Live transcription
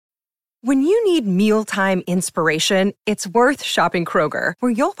When you need mealtime inspiration, it's worth shopping Kroger,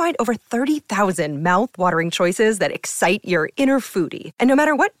 where you'll find over 30,000 mouth-watering choices that excite your inner foodie. And no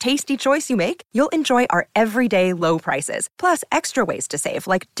matter what tasty choice you make, you'll enjoy our everyday low prices, plus extra ways to save,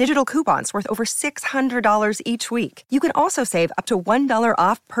 like digital coupons worth over $600 each week. You can also save up to $1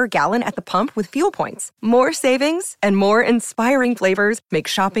 off per gallon at the pump with fuel points. More savings and more inspiring flavors make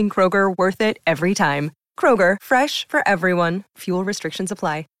shopping Kroger worth it every time. Kroger, fresh for everyone. Fuel restrictions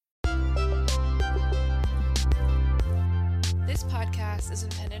apply. This podcast is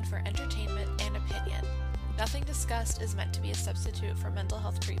intended for entertainment and opinion. Nothing discussed is meant to be a substitute for mental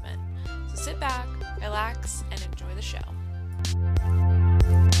health treatment. So sit back, relax, and enjoy the show.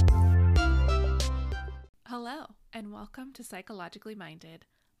 Hello, and welcome to Psychologically Minded.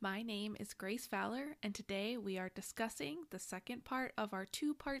 My name is Grace Fowler, and today we are discussing the second part of our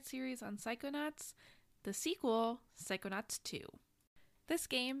two-part series on Psychonauts, the sequel, Psychonauts 2. This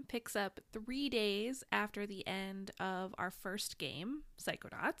game picks up 3 days after the end of our first game,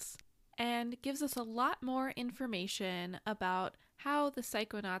 Psychonauts, and gives us a lot more information about how the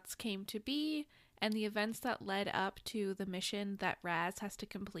Psychonauts came to be and the events that led up to the mission that Raz has to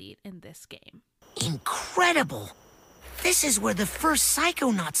complete in this game. Incredible! This is where the first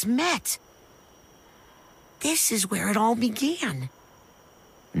Psychonauts met. This is where it all began.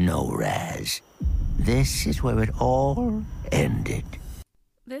 No, Raz. This is where it all ended.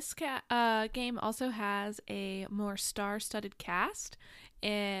 This game also has a more star-studded cast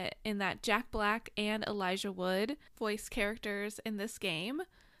in that Jack Black and Elijah Wood voice characters in this game,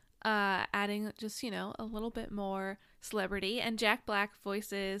 adding just, a little bit more celebrity. And Jack Black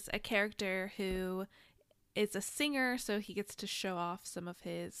voices a character who is a singer, so he gets to show off some of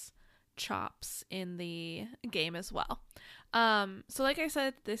his chops in the game as well. So like I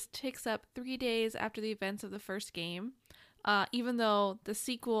said, this takes up 3 days after the events of the first game. Even though the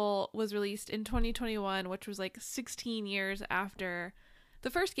sequel was released in 2021, which was like 16 years after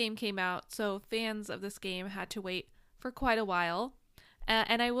the first game came out, so fans of this game had to wait for quite a while.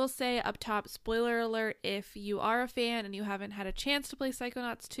 And I will say up top, spoiler alert, if you are a fan and you haven't had a chance to play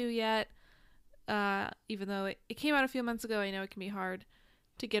Psychonauts 2 yet, even though it came out a few months ago, I know it can be hard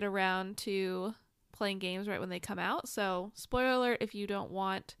to get around to playing games right when they come out. So spoiler alert, if you don't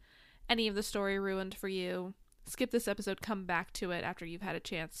want any of the story ruined for you, skip this episode, come back to it after you've had a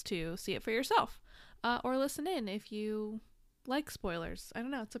chance to see it for yourself. Or listen in if you like spoilers. I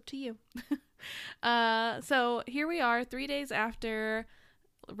don't know, it's up to you. So here we are, 3 days after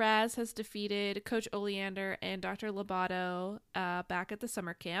Raz has defeated Coach Oleander and Dr. Lobato back at the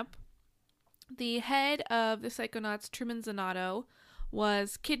summer camp. The head of the Psychonauts, Truman Zanotto,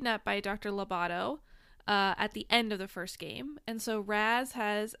 was kidnapped by Dr. Lobato at the end of the first game. And so Raz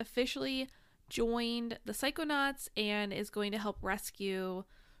has officially joined the Psychonauts and is going to help rescue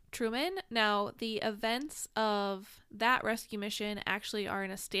Truman. Now, the events of that rescue mission actually are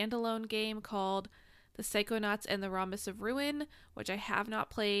in a standalone game called The Psychonauts and the Rhombus of Ruin, which I have not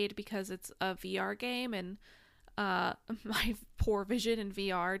played because it's a VR game and my poor vision and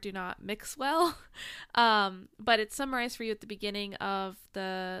VR do not mix well. But it's summarized for you at the beginning of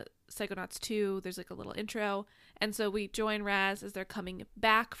the Psychonauts 2. There's like a little intro. And so we join Raz as they're coming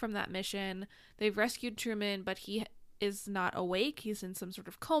back from that mission. They've rescued Truman, but he is not awake. He's in some sort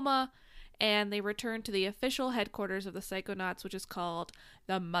of coma. And they return to the official headquarters of the Psychonauts, which is called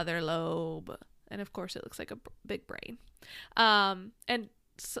the Mother Lobe. And of course, it looks like a big brain. And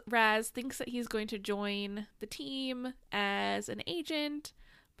Raz thinks that he's going to join the team as an agent,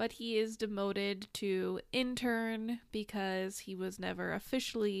 but he is demoted to intern because he was never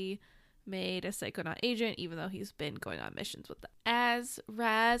officially made a Psychonaut agent, even though he's been going on missions with them. As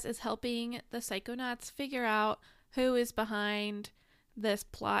Raz is helping the Psychonauts figure out who is behind this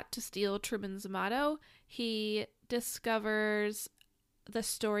plot to steal Truman Zanotto, he discovers the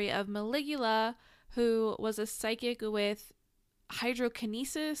story of Maligula, who was a psychic with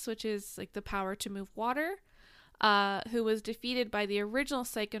hydrokinesis, which is like the power to move water, who was defeated by the original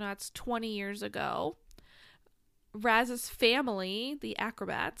Psychonauts 20 years ago. Raz's family, the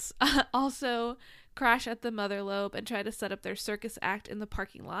acrobats, also crash at the Mother Lobe and try to set up their circus act in the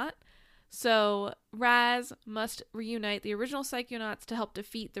parking lot. So Raz must reunite the original Psychonauts to help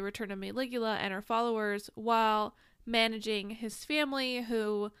defeat the return of Maligula and her followers while managing his family,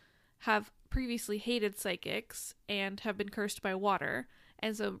 who have previously hated psychics and have been cursed by water.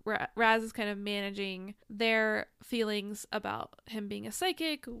 And so Raz is kind of managing their feelings about him being a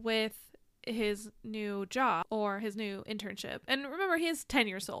psychic with his new job or his new internship. And remember, he is 10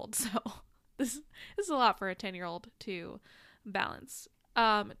 years old, so this is a lot for a 10-year-old to balance.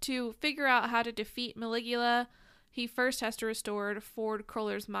 To figure out how to defeat Maligula, He first has to restore Ford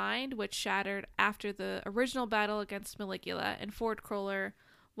Crueller's mind, which shattered after the original battle against Maligula, and Ford Crueller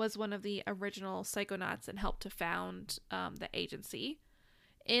was one of the original Psychonauts and helped to found the agency.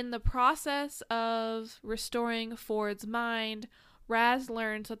 In the process of restoring Ford's mind, Raz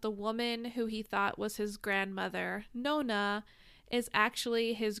learns that the woman who he thought was his grandmother, Nona, is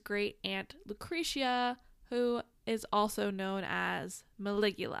actually his great aunt Lucretia, who is also known as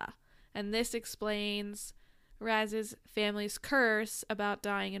Maligula. And this explains Raz's family's curse about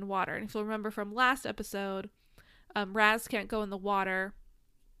dying in water. And if you'll remember from last episode, Raz can't go in the water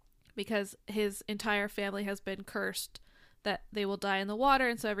because his entire family has been cursed that they will die in the water,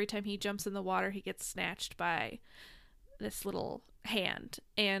 and so every time he jumps in the water, he gets snatched by this little hand.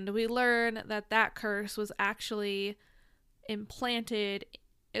 And we learn that that curse was actually implanted.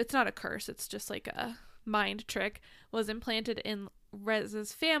 It's not a curse, it's just like a mind trick, was implanted in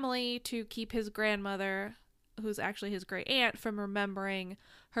Raz's family to keep his grandmother, who's actually his great aunt, from remembering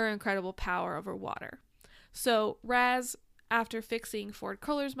her incredible power over water. So Raz, after fixing Ford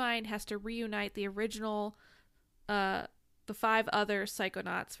Crueller's mind, has to reunite the original the 5 other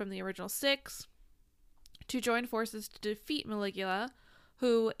Psychonauts from the original 6 to join forces to defeat Maligula,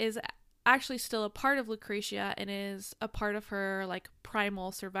 who is actually still a part of Lucretia and is a part of her like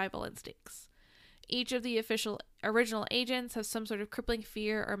primal survival instincts. Each of the original agents has some sort of crippling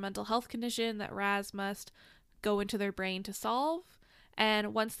fear or mental health condition that Raz must go into their brain to solve.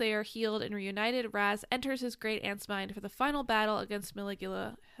 And once they are healed and reunited, Raz enters his great aunt's mind for the final battle against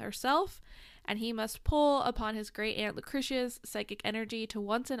Maligula herself, and he must pull upon his great aunt Lucretia's psychic energy to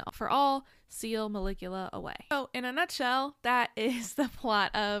once and for all seal Maligula away. So, in a nutshell, that is the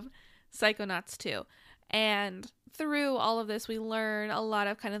plot of Psychonauts 2. And through all of this, we learn a lot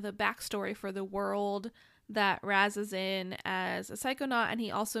of kind of the backstory for the world that Raz is in as a Psychonaut, and he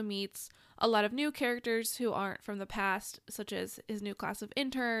also meets a lot of new characters who aren't from the past, such as his new class of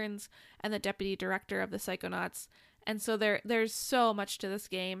interns and the deputy director of the Psychonauts. And so there's so much to this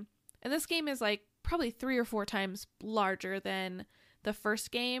game. And this game is like probably 3 or 4 times larger than the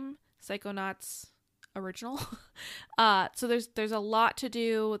first game, Psychonauts original. So there's a lot to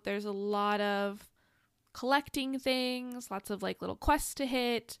do. There's a lot of collecting things, lots of like little quests to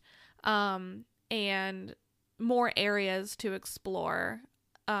hit, and more areas to explore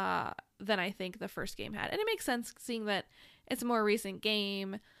than I think the first game had. And it makes sense seeing that it's a more recent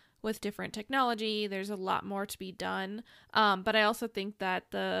game with different technology. There's a lot more to be done. But I also think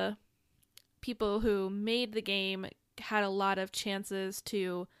that the people who made the game had a lot of chances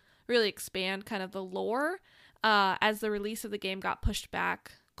to really expand kind of the lore, as the release of the game got pushed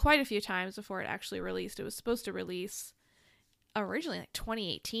back quite a few times before it actually released. It was supposed to release originally like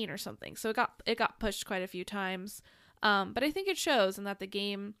 2018 or something, so it got pushed quite a few times. But I think it shows in that the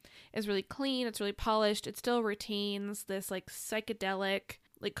game is really clean, it's really polished, it still retains this like psychedelic,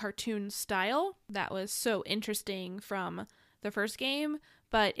 like cartoon style that was so interesting from the first game,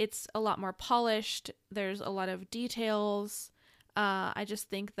 but it's a lot more polished. There's a lot of details. I just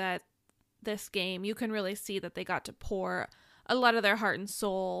think that this game, you can really see that they got to pour a lot of their heart and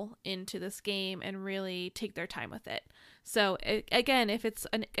soul into this game and really take their time with it. So again, if it's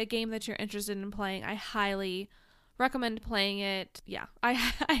a game that you're interested in playing, I highly recommend playing it. Yeah, I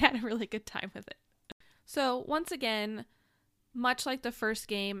had a really good time with it. So once again, much like the first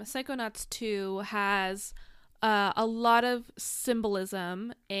game, Psychonauts 2 has a lot of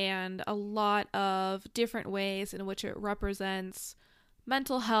symbolism and a lot of different ways in which it represents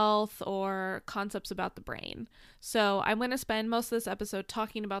mental health or concepts about the brain. So I'm going to spend most of this episode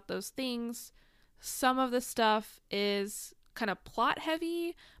talking about those things. Some of the stuff is kind of plot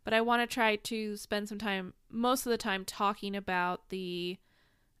heavy, but I want to try to spend some time, most of the time, talking about the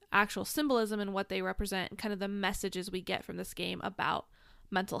actual symbolism and what they represent and kind of the messages we get from this game about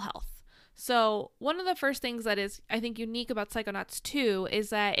mental health. So one of the first things that is, I think, unique about Psychonauts 2 is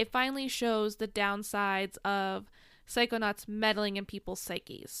that it finally shows the downsides of Psychonauts meddling in people's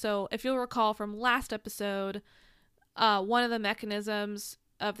psyches. So if you'll recall from last episode, one of the mechanisms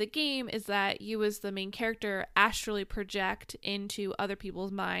of the game is that you as the main character astrally project into other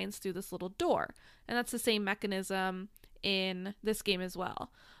people's minds through this little door. And that's the same mechanism in this game as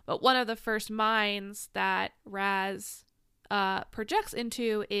well. But one of the first minds that Raz projects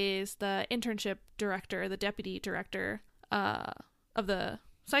into is the internship director, the deputy director of the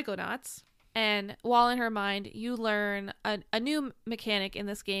Psychonauts. And while in her mind, you learn a new mechanic in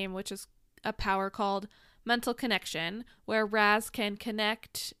this game, which is a power called mental connection, where Raz can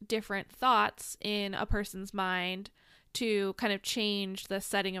connect different thoughts in a person's mind to kind of change the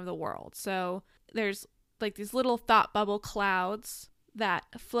setting of the world. So there's like these little thought bubble clouds that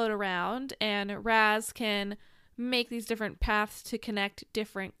float around, and Raz can make these different paths to connect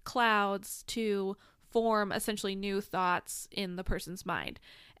different clouds to form essentially new thoughts in the person's mind.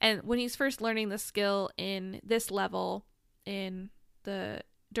 And when he's first learning the skill in this level in the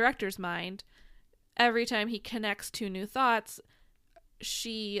director's mind, every time he connects two new thoughts,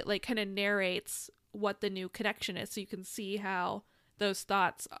 she like kind of narrates what the new connection is, so you can see how those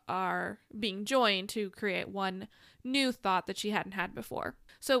thoughts are being joined to create one new thought that she hadn't had before.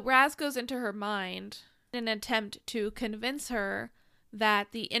 So Raz goes into her mind in an attempt to convince her that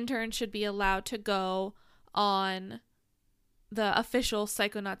the intern should be allowed to go on the official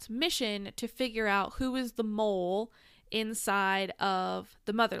Psychonauts mission to figure out who is the mole inside of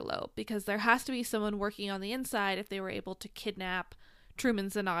the Mother Lobe, because there has to be someone working on the inside if they were able to kidnap Truman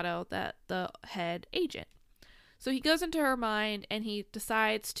Zanotto, the head agent. So he goes into her mind and he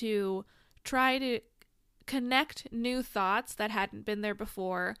decides to try to connect new thoughts that hadn't been there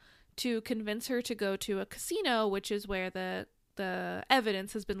before to convince her to go to a casino, which is where the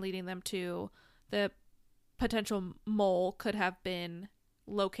evidence has been leading them to. The potential mole could have been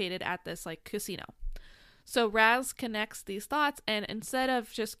located at this like casino. So Raz connects these thoughts, and instead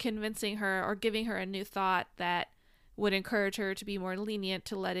of just convincing her or giving her a new thought that would encourage her to be more lenient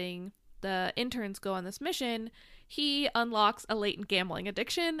to letting the interns go on this mission, he unlocks a latent gambling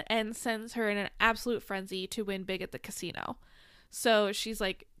addiction and sends her in an absolute frenzy to win big at the casino. So she's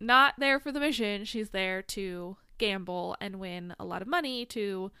like not there for the mission, she's there to gamble and win a lot of money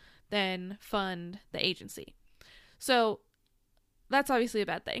to then fund the agency. So that's obviously a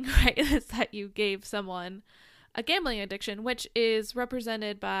bad thing, right? It's that you gave someone a gambling addiction, which is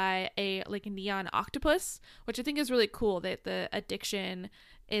represented by a neon octopus, which I think is really cool that the addiction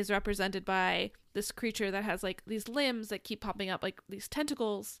is represented by this creature that has like these limbs that keep popping up, like these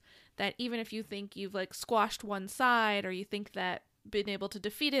tentacles, that even if you think you've like squashed one side or you think that been able to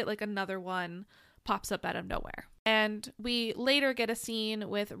defeat it, like another one pops up out of nowhere. And we later get a scene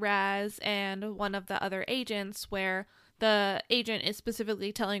with Raz and one of the other agents where the agent is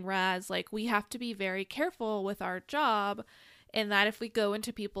specifically telling Raz, like, we have to be very careful with our job, and that if we go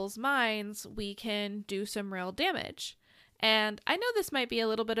into people's minds, we can do some real damage. And I know this might be a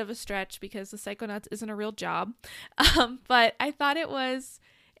little bit of a stretch because the Psychonauts isn't a real job, but I thought it was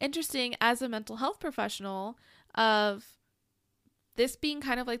interesting as a mental health professional of this being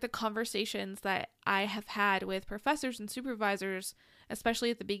kind of like the conversations that I have had with professors and supervisors, especially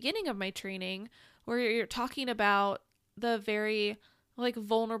at the beginning of my training, where you're talking about the very like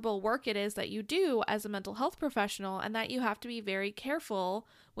vulnerable work it is that you do as a mental health professional, and that you have to be very careful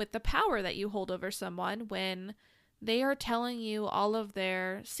with the power that you hold over someone when they are telling you all of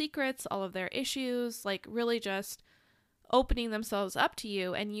their secrets, all of their issues, like really just opening themselves up to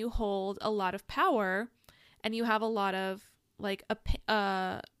you, and you hold a lot of power and you have a lot of like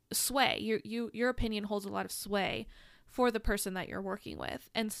sway. Your opinion holds a lot of sway for the person that you're working with.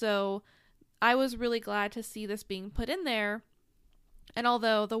 And so I was really glad to see this being put in there. And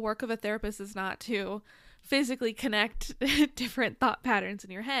although the work of a therapist is not to physically connect different thought patterns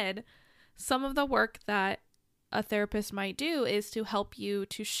in your head, some of the work that a therapist might do is to help you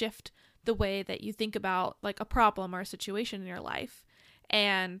to shift the way that you think about like a problem or a situation in your life.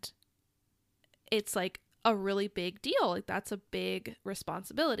 And it's like a really big deal. Like that's a big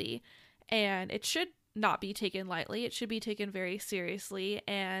responsibility, and it should not be taken lightly. It should be taken very seriously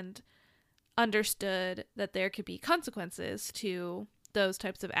and understood that there could be consequences to those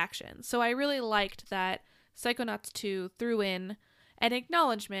types of actions. So I really liked that Psychonauts 2 threw in an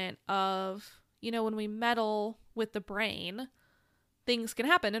acknowledgement of, you know, when we meddle with the brain, things can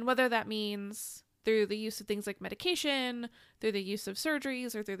happen. And whether that means through the use of things like medication, through the use of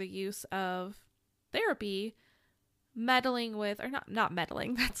surgeries, or through the use of therapy, meddling with, or not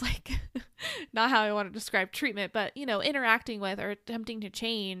meddling, that's like not how I want to describe treatment, but, you know, interacting with or attempting to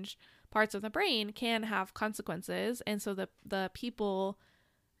change parts of the brain can have consequences. And so the people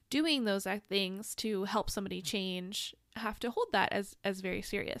doing those things to help somebody change have to hold that as very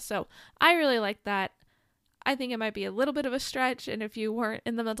serious. So I really like that. I think it might be a little bit of a stretch, and if you weren't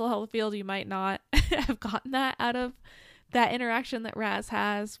in the mental health field, you might not have gotten that out of that interaction that Raz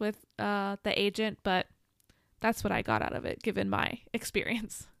has with the agent, but that's what I got out of it given my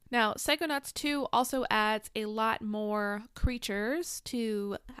experience. Now, Psychonauts 2 also adds a lot more creatures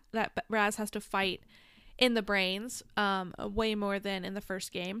to that Raz has to fight in the brains, way more than in the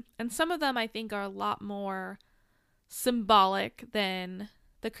first game. And some of them I think are a lot more symbolic than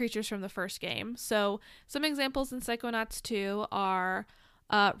the creatures from the first game. So some examples in Psychonauts 2 are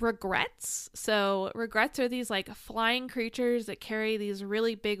regrets. So regrets are these like flying creatures that carry these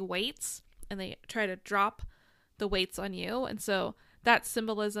really big weights, and they try to drop the weights on you. And so that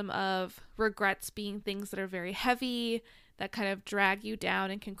symbolism of regrets being things that are very heavy, that kind of drag you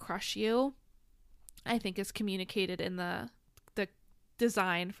down and can crush you, I think is communicated in the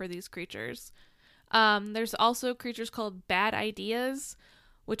design for these creatures. There's also creatures called bad ideas,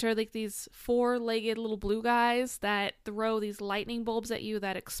 which are like these 4-legged little blue guys that throw these lightning bulbs at you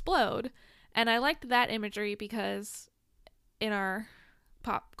that explode. And I liked that imagery because in our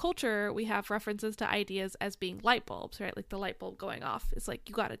pop culture, we have references to ideas as being light bulbs, right? Like the light bulb going off. It's like,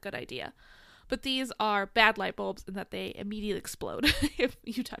 you got a good idea. But these are bad light bulbs in that they immediately explode if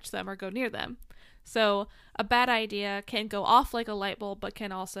you touch them or go near them. So a bad idea can go off like a light bulb, but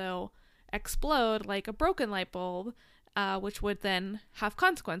can also explode like a broken light bulb, which would then have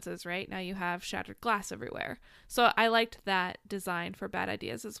consequences, right? Now you have shattered glass everywhere. So I liked that design for bad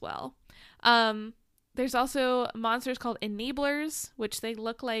ideas as well. There's also monsters called enablers, which they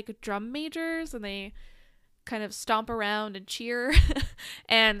look like drum majors, and they kind of stomp around and cheer,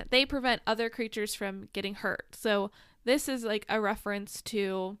 and they prevent other creatures from getting hurt. So this is like a reference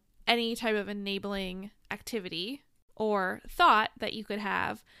to any type of enabling activity or thought that you could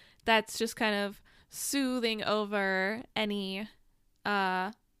have that's just kind of soothing over any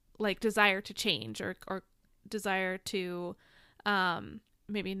like desire to change or desire to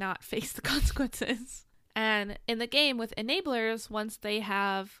maybe not face the consequences. And in the game with enablers, once they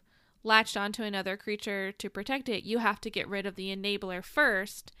have latched onto another creature to protect it, you have to get rid of the enabler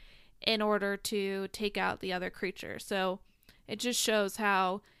first in order to take out the other creature. So it just shows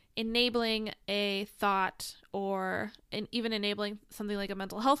how enabling a thought or even enabling something like a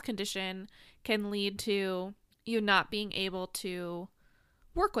mental health condition can lead to you not being able to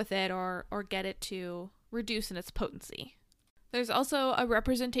work with it or get it to reduce in its potency. There's also a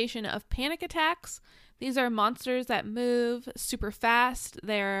representation of panic attacks. These are monsters that move super fast.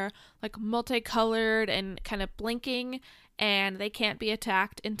 They're like multicolored and kind of blinking, and they can't be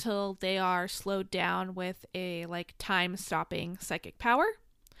attacked until they are slowed down with a like time-stopping psychic power.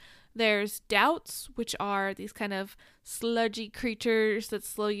 There's doubts, which are these kind of sludgy creatures that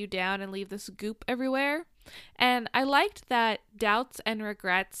slow you down and leave this goop everywhere. And I liked that doubts and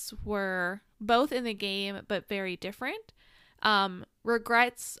regrets were both in the game, but very different.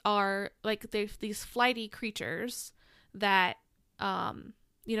 Regrets are like these flighty creatures that,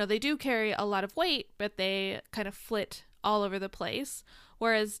 they do carry a lot of weight, but they kind of flit all over the place.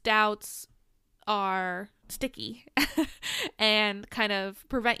 Whereas doubts are sticky and kind of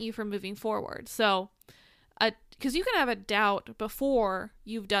prevent you from moving forward. So, because you can have a doubt before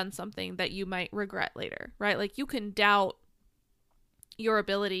you've done something that you might regret later, right? Like you can doubt your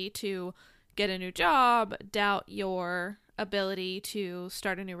ability to get a new job, doubt your ability to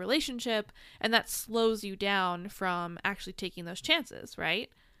start a new relationship, and that slows you down from actually taking those chances,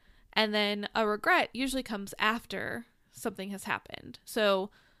 right? And then a regret usually comes after something has happened. So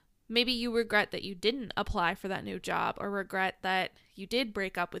maybe you regret that you didn't apply for that new job, or regret that you did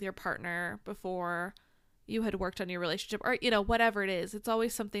break up with your partner before you had worked on your relationship, or, whatever it is. It's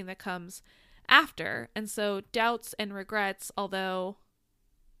always something that comes after. And so doubts and regrets, although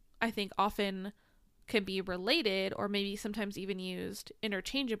I think often can be related or maybe sometimes even used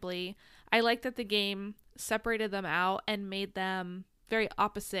interchangeably, I like that the game separated them out and made them very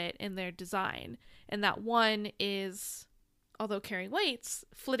opposite in their design. And that one is, although carrying weights,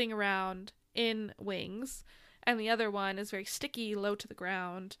 flitting around in wings, and the other one is very sticky, low to the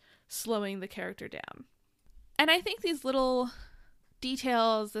ground, slowing the character down. And I think these little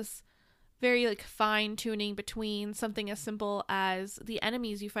details, this very like fine tuning between something as simple as the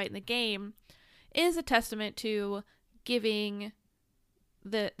enemies you fight in the game, is a testament to giving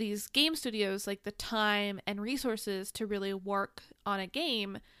these game studios like the time and resources to really work on a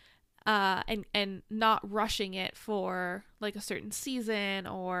game, and not rushing it for like a certain season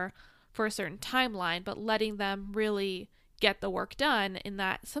or for a certain timeline, but letting them really get the work done, in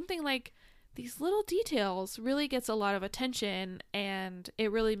that something like these little details really gets a lot of attention and it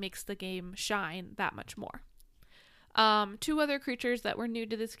really makes the game shine that much more. Two other creatures that were new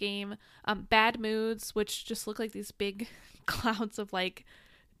to this game, bad moods, which just look like these big clouds of like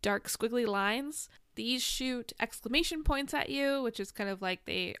dark squiggly lines. These shoot exclamation points at you, which is kind of like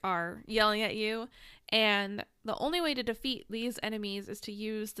they are yelling at you. And the only way to defeat these enemies is to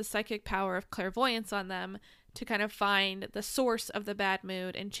use the psychic power of clairvoyance on them to kind of find the source of the bad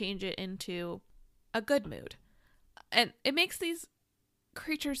mood and change it into a good mood. And it makes these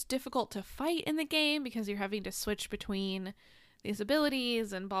creatures difficult to fight in the game because you're having to switch between these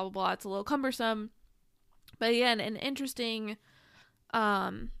abilities and blah blah blah. It's a little cumbersome, but again, an interesting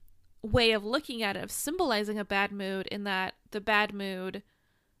way of looking at it, of symbolizing a bad mood, in that the bad mood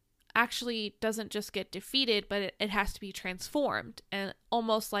actually doesn't just get defeated, but it has to be transformed. And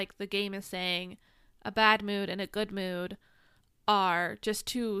almost like the game is saying a bad mood and a good mood are just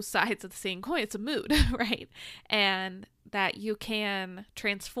two sides of the same coin. It's a mood, right? And that you can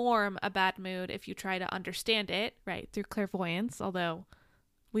transform a bad mood if you try to understand it, right? Through clairvoyance, although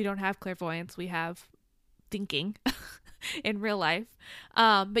we don't have clairvoyance, we have thinking in real life.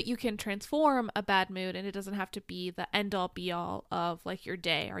 But you can transform a bad mood, and it doesn't have to be the end all be all of like your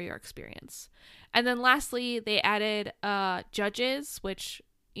day or your experience. And then lastly, they added judges, which,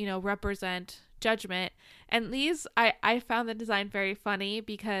 you know, represent judgment. And these, I found the design very funny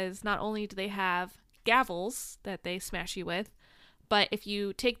because not only do they have gavels that they smash you with, but if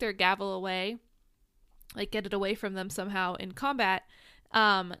you take their gavel away, like get it away from them somehow in combat,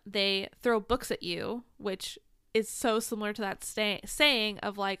 they throw books at you, which is so similar to that saying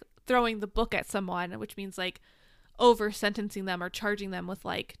of like throwing the book at someone, which means like over sentencing them or charging them with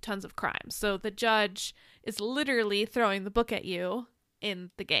like tons of crimes. So the judge is literally throwing the book at you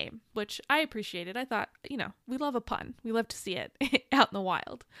in the game, which I appreciated. I thought, you know, we love a pun. We love to see it out in the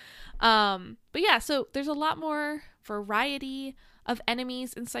wild. But yeah, so there's a lot more variety of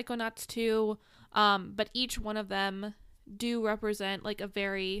enemies in Psychonauts 2, but each one of them do represent like a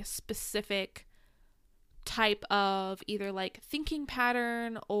very specific type of either like thinking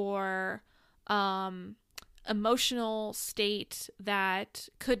pattern or emotional state that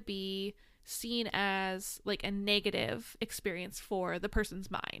could be seen as like a negative experience for the person's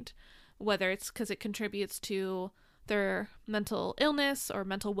mind, whether it's because it contributes to their mental illness or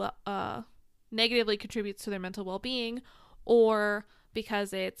negatively contributes to their mental well-being, or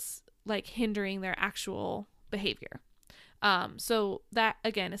because it's like hindering their actual behavior. So that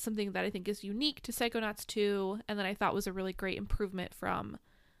again is something that I think is unique to Psychonauts 2, and that I thought was a really great improvement from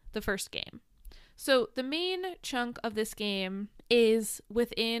the first game. So the main chunk of this game is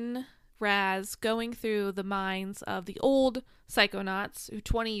within Raz going through the minds of the old Psychonauts who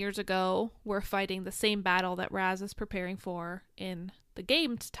 20 years ago were fighting the same battle that Raz is preparing for in the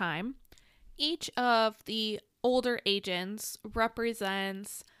game's time. Each of the older agents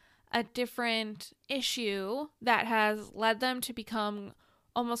represents a different issue that has led them to become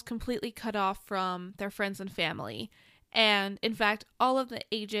almost completely cut off from their friends and family. And in fact, all of the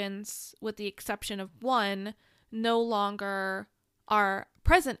agents, with the exception of one, no longer are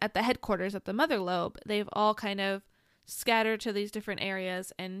present at the headquarters at the Mother Lobe. They've all kind of scattered to these different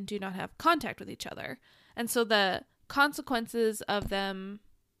areas and do not have contact with each other. And so the consequences of them,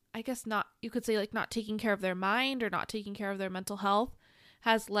 I guess you could say like not taking care of their mind or not taking care of their mental health,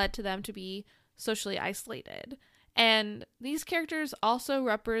 has led to them to be socially isolated. And these characters also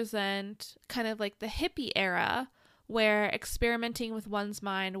represent kind of like the hippie era, where experimenting with one's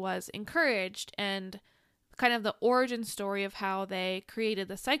mind was encouraged, and kind of the origin story of how they created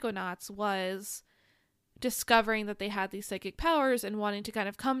the Psychonauts was discovering that they had these psychic powers and wanting to kind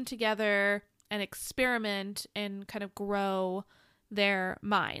of come together and experiment and kind of grow their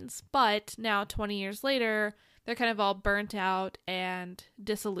minds. But now 20 years later, they're kind of all burnt out and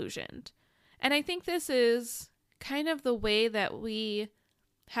disillusioned. And I think this is kind of the way that we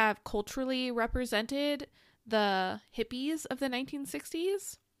have culturally represented the hippies of the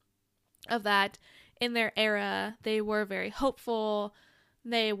 1960s, of that in their era, they were very hopeful,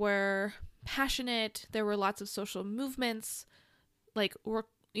 they were passionate, there were lots of social movements, like,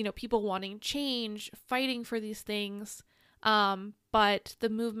 people wanting change, fighting for these things, but the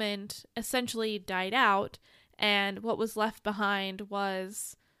movement essentially died out, and what was left behind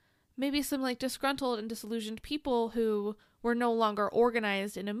was maybe some like disgruntled and disillusioned people who were no longer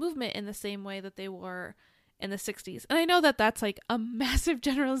organized in a movement in the same way that they were in the 60s. And I know that that's like a massive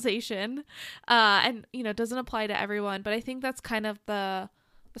generalization, and doesn't apply to everyone, but I think that's kind of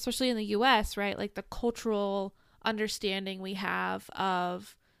especially in the US, right? Like the cultural understanding we have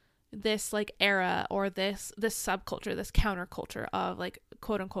of this like era, or this subculture, this counterculture of like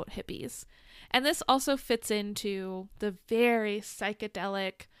quote unquote hippies. And this also fits into the very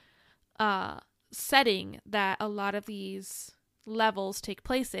psychedelic setting that a lot of these levels take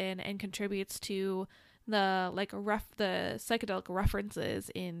place in, and contributes to the the psychedelic references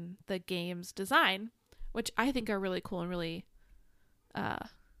in the game's design, which I think are really cool and really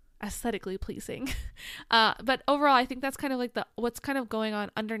aesthetically pleasing. But overall, I think that's kind of like what's kind of going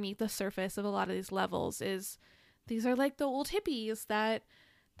on underneath the surface of a lot of these levels is these are like the old hippies that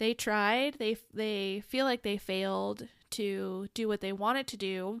they tried, they feel like they failed to do what they wanted to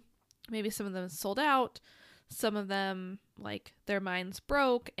do. Maybe some of them sold out, some of them like their minds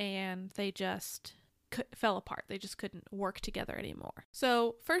broke and they just fell apart. They just couldn't work together anymore.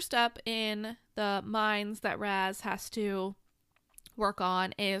 So first up in the minds that Raz has to work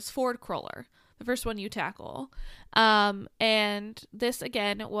on is Ford Cruller, the first one you tackle. And this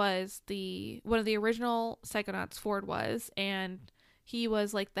again was one of the original Psychonauts Ford was, and he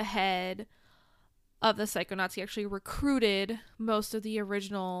was like the head of the Psychonauts. He actually recruited most of the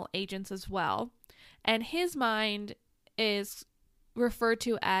original agents as well. And his mind is referred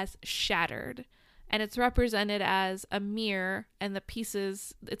to as shattered. And it's represented as a mirror, and the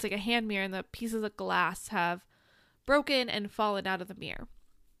pieces, it's like a hand mirror, and the pieces of glass have broken and fallen out of the mirror.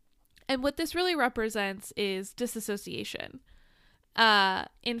 And what this really represents is disassociation.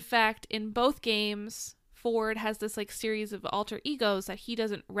 In fact, in both games, Ford has this like series of alter egos that he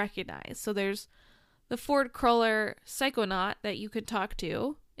doesn't recognize. So there's the Ford Cruller Psychonaut that you could talk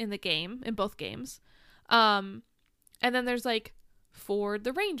to in both games. And then there's like Ford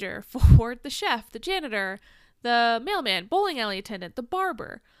the Ranger, Ford the Chef, the Janitor, the Mailman, bowling alley attendant, the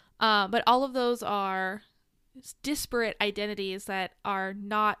barber. But all of those are disparate identities that are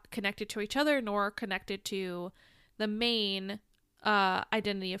not connected to each other, nor connected to the main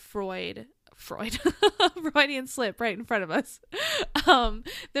identity of Freud. Freudian slip right in front of us.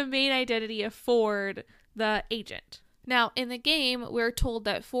 The main identity of Ford, the agent. Now, in the game, we're told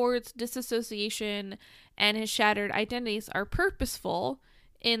that Ford's disassociation and his shattered identities are purposeful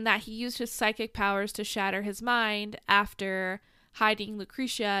in that he used his psychic powers to shatter his mind after hiding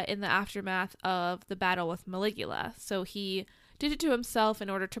Lucretia in the aftermath of the battle with Maligula. So he did it to himself in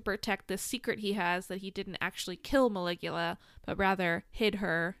order to protect this secret he has that he didn't actually kill Maligula, but rather hid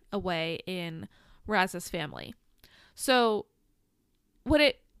her away in Raz's family. So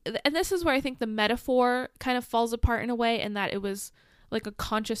and this is where I think the metaphor kind of falls apart in a way, in that it was like a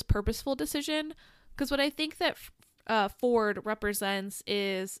conscious, purposeful decision. Because what I think that Ford represents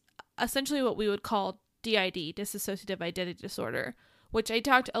is essentially what we would call DID, dissociative identity disorder, which I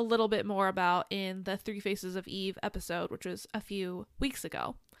talked a little bit more about in the 3 Faces of Eve episode, which was a few weeks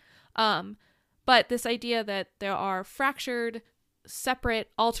ago. But this idea that there are fractured, separate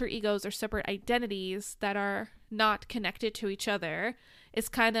alter egos or separate identities that are not connected to each other is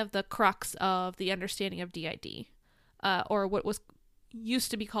kind of the crux of the understanding of DID, or what was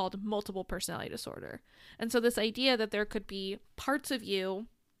used to be called multiple personality disorder. And so this idea that there could be parts of you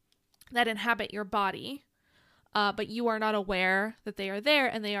that inhabit your body, but you are not aware that they are there,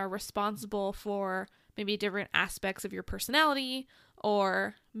 and they are responsible for maybe different aspects of your personality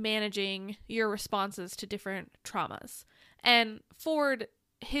or managing your responses to different traumas. And Ford,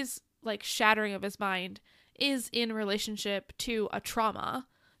 his like shattering of his mind is in relationship to a trauma.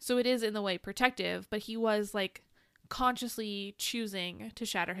 So it is in the way protective, but he was like consciously choosing to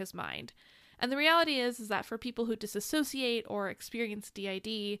shatter his mind. And the reality is that for people who disassociate or experience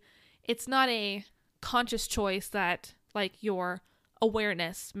DID, it's not a conscious choice that like your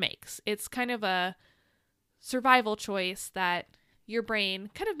awareness makes. It's kind of a survival choice that your brain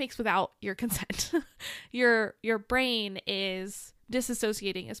kind of makes without your consent. Your brain is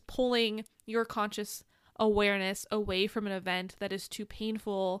disassociating, is pulling your conscious awareness away from an event that is too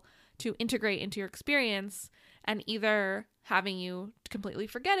painful to integrate into your experience, and either having you completely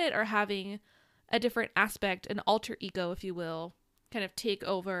forget it or having a different aspect, an alter ego, if you will, kind of take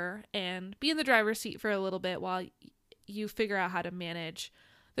over and be in the driver's seat for a little bit while you figure out how to manage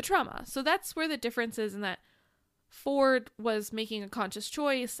the trauma. So that's where the difference is, in that Ford was making a conscious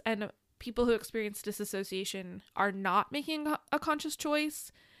choice, and people who experience disassociation are not making a conscious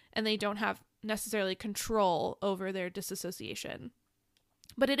choice, and they don't have necessarily control over their disassociation.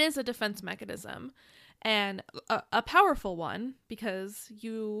 But it is a defense mechanism, and a powerful one, because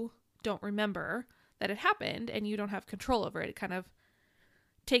you don't remember that it happened and you don't have control over it. It kind of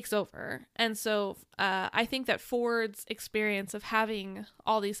takes over. And so I think that Ford's experience of having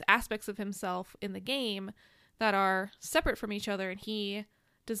all these aspects of himself in the game that are separate from each other and he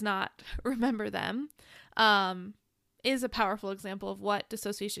does not remember them is a powerful example of what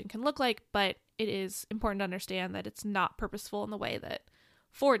dissociation can look like, but it is important to understand that it's not purposeful in the way that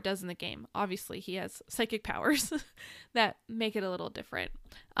Ford does in the game. Obviously, he has psychic powers that make it a little different.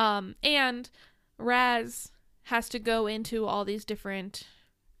 And Raz has to go into all these different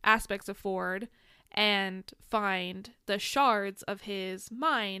aspects of Ford and find the shards of his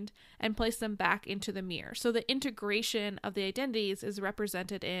mind and place them back into the mirror. So the integration of the identities is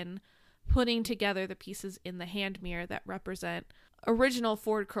represented in putting together the pieces in the hand mirror that represent original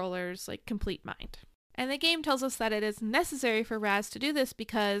Ford Cruller's like complete mind. And the game tells us that it is necessary for Raz to do this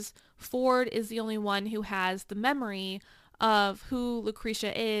because Ford is the only one who has the memory of who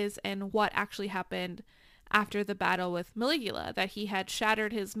Lucretia is and what actually happened after the battle with Maligula, that he had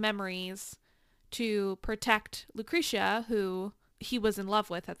shattered his memories to protect Lucretia, who he was in love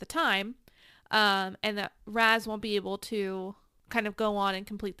with at the time, and that Raz won't be able to kind of go on and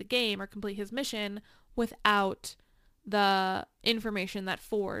complete the game or complete his mission without the information that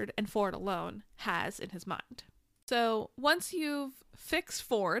Ford and Ford alone has in his mind. So once you've fixed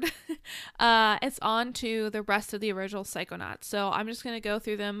Ford, it's on to the rest of the original Psychonauts. So I'm just going to go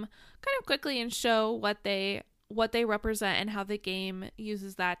through them kind of quickly and show what they represent and how the game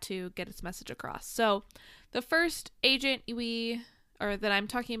uses that to get its message across. So the first agent that I'm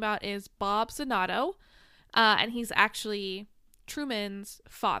talking about is Bob Zanotto, and he's actually Truman's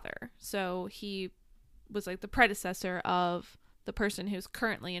father. So he was like the predecessor of the person who's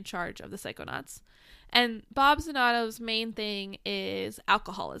currently in charge of the Psychonauts. And Bob Zanotto's main thing is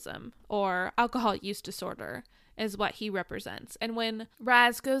alcoholism, or alcohol use disorder is what he represents. And when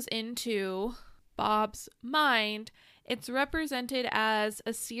Raz goes into Bob's mind, it's represented as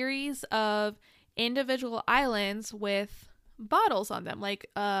a series of individual islands with bottles on them, like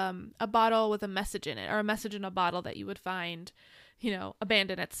a bottle with a message in it, or a message in a bottle that you would find,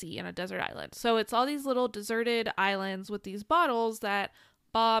 abandoned at sea on a desert island. So it's all these little deserted islands with these bottles that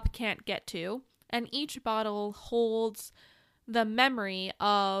Bob can't get to. And each bottle holds the memory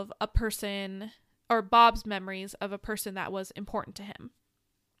of a person, or Bob's memories of a person that was important to him.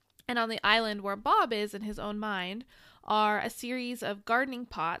 And on the island where Bob is in his own mind are a series of gardening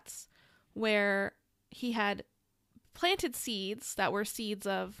pots where he had planted seeds that were seeds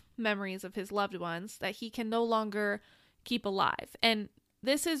of memories of his loved ones that he can no longer keep alive. And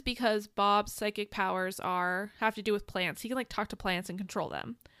this is because Bob's psychic powers have to do with plants. He can talk to plants and control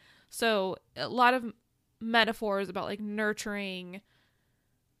them. So a lot of metaphors about nurturing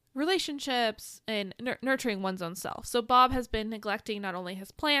relationships and nurturing one's own self. So Bob has been neglecting not only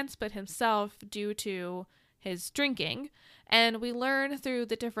his plants, but himself due to his drinking. And we learn through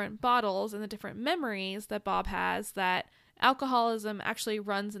the different bottles and the different memories that Bob has that alcoholism actually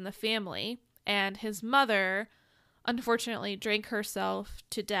runs in the family. And his mother, unfortunately, drank herself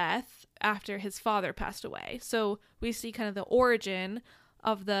to death after his father passed away. So we see kind of the origin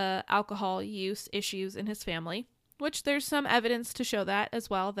of the alcohol use issues in his family, which there's some evidence to show that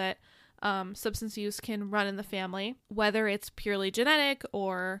as well, that substance use can run in the family, whether it's purely genetic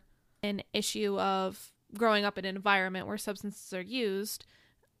or an issue of growing up in an environment where substances are used.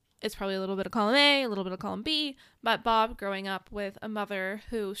 It's probably a little bit of column A, a little bit of column B, but Bob growing up with a mother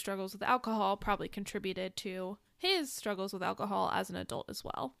who struggles with alcohol probably contributed to his struggles with alcohol as an adult as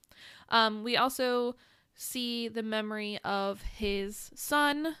well. We also see the memory of his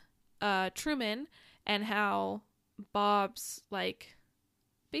son, Truman, and how Bob's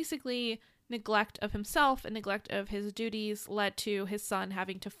basically neglect of himself and neglect of his duties led to his son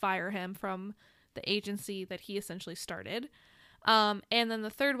having to fire him from the agency that he essentially started. And then the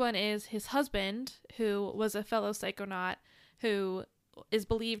third one is his husband, who was a fellow Psychonaut who is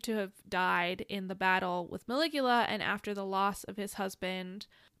believed to have died in the battle with Maligula, and after the loss of his husband,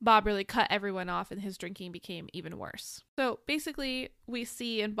 Bob really cut everyone off and his drinking became even worse. So basically, we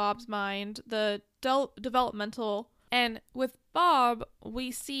see in Bob's mind the developmental, and with Bob, we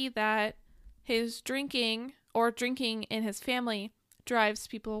see that his drinking in his family drives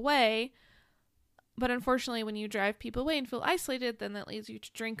people away. But unfortunately, when you drive people away and feel isolated, then that leads you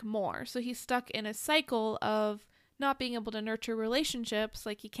to drink more. So he's stuck in a cycle of not being able to nurture relationships,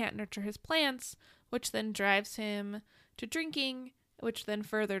 like he can't nurture his plants, which then drives him to drinking, which then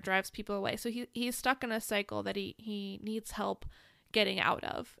further drives people away. So he's stuck in a cycle that he needs help getting out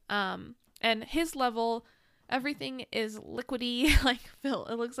of. And his level, everything is liquidy,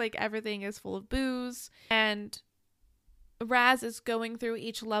 it looks like everything is full of booze. And Raz is going through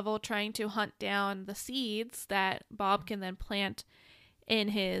each level trying to hunt down the seeds that Bob can then plant in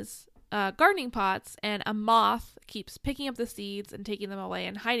his gardening pots, and a moth keeps picking up the seeds and taking them away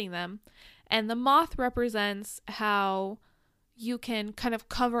and hiding them. And the moth represents how you can kind of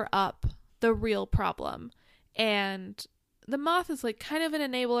cover up the real problem. And the moth is kind of an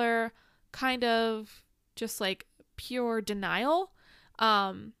enabler, kind of just pure denial,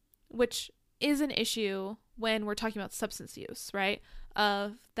 which is an issue when we're talking about substance use, right?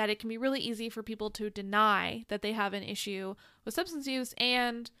 That it can be really easy for people to deny that they have an issue with substance use,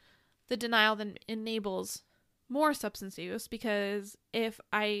 and the denial then enables more substance use, because if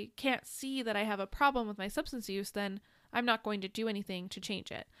I can't see that I have a problem with my substance use, then I'm not going to do anything to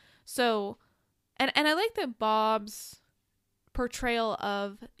change it. So, and I like that Bob's portrayal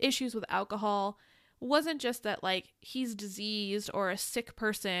of issues with alcohol wasn't just that he's diseased or a sick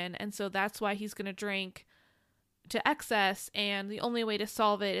person, and so that's why he's going to drink to excess, and the only way to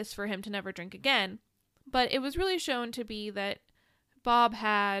solve it is for him to never drink again. But it was really shown to be that Bob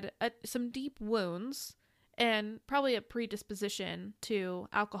had some deep wounds, and probably a predisposition to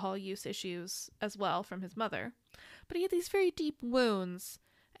alcohol use issues as well from his mother. But he had these very deep wounds,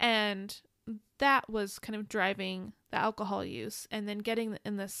 and that was kind of driving the alcohol use, and then getting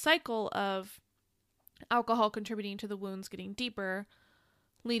in the cycle of alcohol contributing to the wounds getting deeper,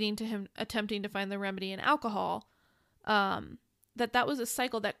 leading to him attempting to find the remedy in alcohol. That was a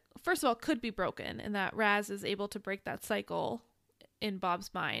cycle that, first of all, could be broken, and that Raz is able to break that cycle in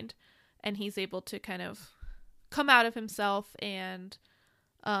Bob's mind, and he's able to kind of come out of himself and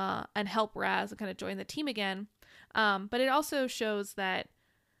help Raz and kind of join the team again. But it also shows that,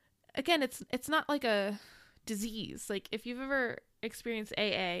 again, it's not like a disease. Like, if you've ever experienced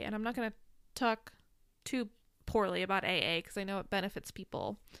AA, and I'm not going to talk too poorly about AA because I know it benefits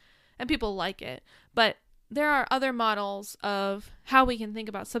people and people like it, but there are other models of how we can think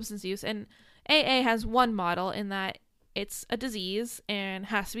about substance use, and AA has one model in that it's a disease and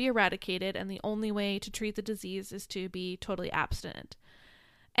has to be eradicated, and the only way to treat the disease is to be totally abstinent.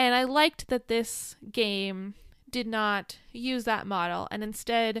 And I liked that this game did not use that model and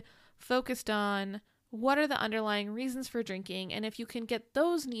instead focused on what are the underlying reasons for drinking, and if you can get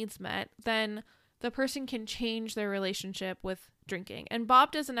those needs met, then the person can change their relationship with drinking. And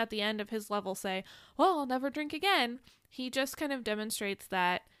Bob doesn't at the end of his level say, well, I'll never drink again. He just kind of demonstrates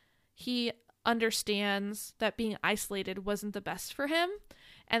that he understands that being isolated wasn't the best for him,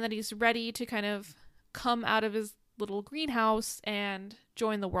 and that he's ready to kind of come out of his little greenhouse and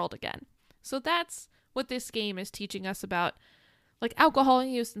join the world again. So that's what this game is teaching us about, like, alcohol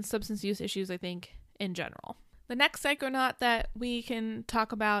use and substance use issues, I think, in general. The next psychonaut that we can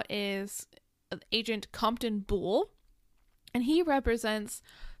talk about is Agent Compton Boole, and he represents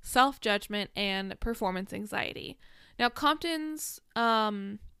self-judgment and performance anxiety. Now, Compton's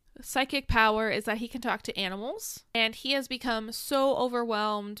psychic power is that he can talk to animals, and he has become so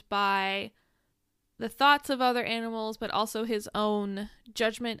overwhelmed by the thoughts of other animals, but also his own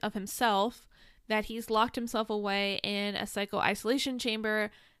judgment of himself, that he's locked himself away in a psycho-isolation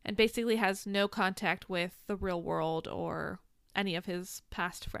chamber and basically has no contact with the real world or any of his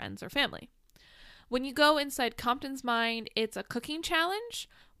past friends or family. When you go inside Compton's mind, it's a cooking challenge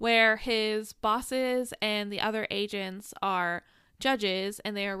where his bosses and the other agents are judges,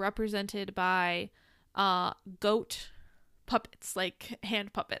 and they are represented by goat puppets, like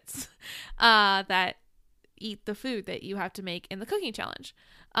hand puppets, that eat the food that you have to make in the cooking challenge.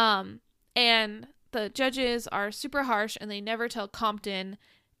 And the judges are super harsh, and they never tell Compton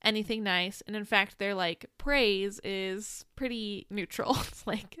anything nice. And in fact, their like praise is pretty neutral. It's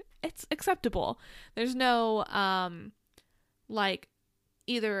like, it's acceptable. There's no like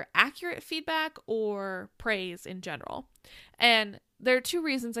either accurate feedback or praise in general. And there are two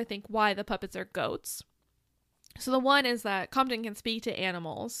reasons, I think, why the puppets are goats. So the one is that Compton can speak to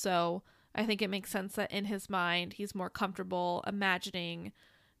animals, so I think it makes sense that in his mind he's more comfortable imagining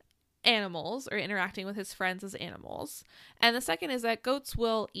animals or interacting with his friends as animals. And the second is that goats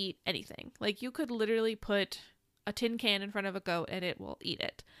will eat anything. Like, you could literally put a tin can in front of a goat and it will eat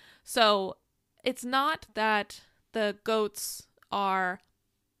it. So it's not that the goats are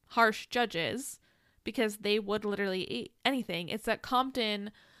harsh judges, because they would literally eat anything. It's that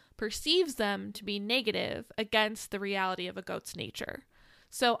Compton perceives them to be negative against the reality of a goat's nature.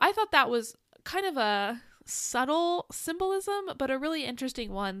 So I thought that was kind of a subtle symbolism, but a really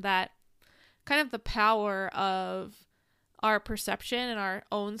interesting one, that kind of the power of our perception and our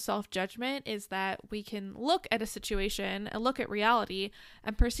own self-judgment is that we can look at a situation and look at reality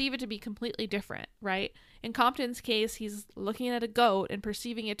and perceive it to be completely different, right? In Compton's case, he's looking at a goat and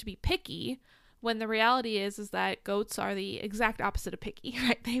perceiving it to be picky, when the reality is that goats are the exact opposite of picky,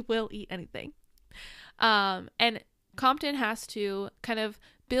 right? They will eat anything. And Compton has to kind of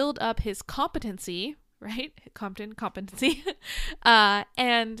build up his competency, right? Compton competency.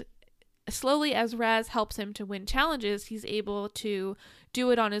 And slowly, as Raz helps him to win challenges, he's able to do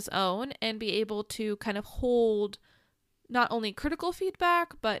it on his own and be able to kind of hold not only critical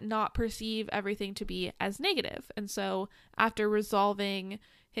feedback, but not perceive everything to be as negative. And so after resolving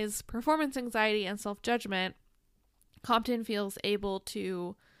his performance anxiety and self-judgment, Compton feels able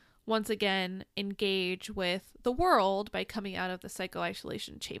to once again engage with the world by coming out of the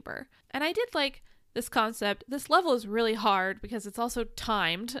psycho-isolation chamber. And I did like this concept. This level is really hard because it's also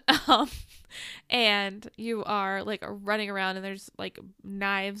timed, and you are like running around, and there's like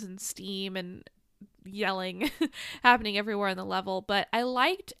knives and steam and yelling happening everywhere on the level. But I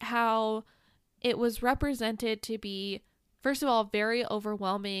liked how it was represented to be, first of all, very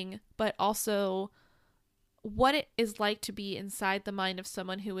overwhelming, but also what it is like to be inside the mind of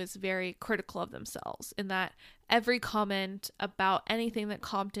someone who is very critical of themselves, in that every comment about anything that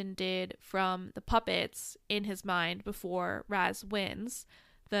Compton did from the puppets in his mind before Raz wins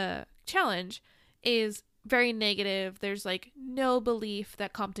the challenge is very negative. There's like no belief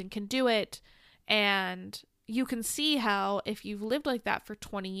that Compton can do it. And you can see how if you've lived like that for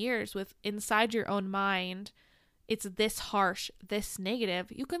 20 years with inside your own mind, it's this harsh, this negative,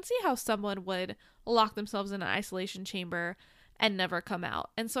 you can see how someone would lock themselves in an isolation chamber and never come out.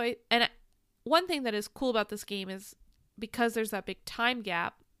 And so one thing that is cool about this game is because there's that big time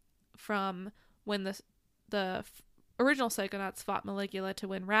gap from when the original Psychonauts fought Maligula to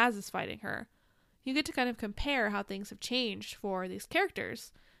when Raz is fighting her, you get to kind of compare how things have changed for these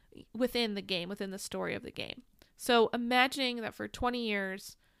characters within the game, within the story of the game. So imagining that for 20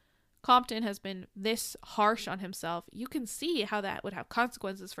 years, Compton has been this harsh on himself, you can see how that would have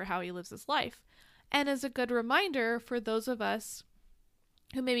consequences for how he lives his life. And as a good reminder for those of us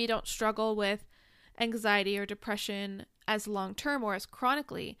who maybe don't struggle with anxiety or depression as long-term or as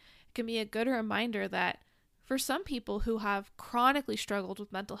chronically, it can be a good reminder that for some people who have chronically struggled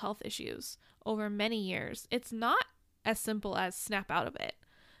with mental health issues over many years, it's not as simple as snap out of it,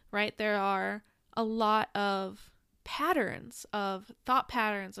 right? There are a lot of patterns, of thought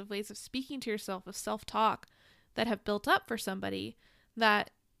patterns, of ways of speaking to yourself, of self-talk that have built up for somebody that,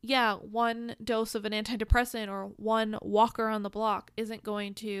 yeah, one dose of an antidepressant or one walk around the block isn't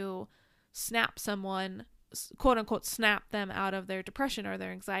going to snap someone, quote unquote, snap them out of their depression or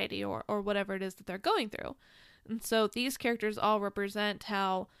their anxiety or whatever it is that they're going through. And so these characters all represent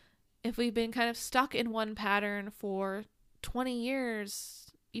how if we've been kind of stuck in one pattern for 20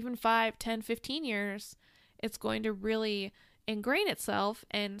 years, even 5, 10, 15 years, it's going to really ingrain itself.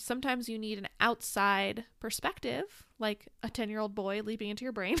 And sometimes you need an outside perspective, like a 10-year-old boy leaping into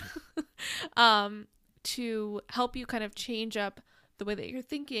your brain, to help you kind of change up the way that you're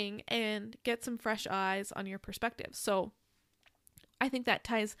thinking and get some fresh eyes on your perspective. So I think that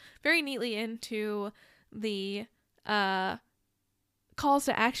ties very neatly into the calls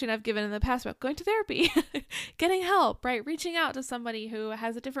to action I've given in the past about going to therapy, getting help, right? Reaching out to somebody who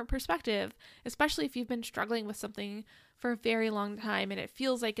has a different perspective, especially if you've been struggling with something for a very long time and it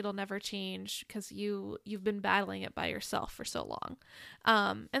feels like it'll never change because you've been battling it by yourself for so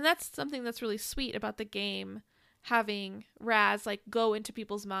long. And that's something that's really sweet about the game, having Raz like go into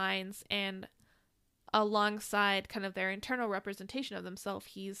people's minds, and alongside kind of their internal representation of themselves,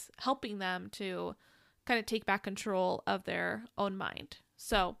 he's helping them to kind of take back control of their own mind.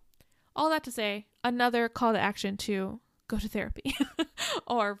 So all that to say, another call to action to go to therapy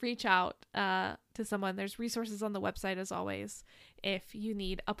or reach out to someone. There's resources on the website as always if you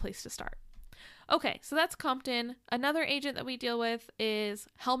need a place to start. Okay, so that's Compton. Another agent that we deal with is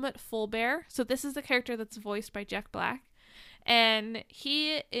Helmut Fullbear. So this is the character that's voiced by Jack Black, and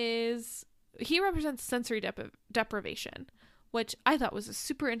he represents sensory deprivation, which I thought was a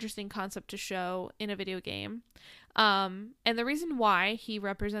super interesting concept to show in a video game. And the reason why he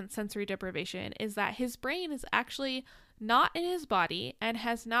represents sensory deprivation is that his brain is actually not in his body and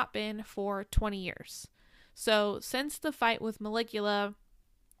has not been for 20 years. So since the fight with Maligula,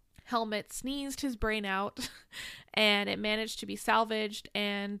 Helmut sneezed his brain out and it managed to be salvaged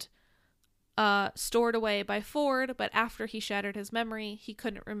and stored away by Ford, but after he shattered his memory, he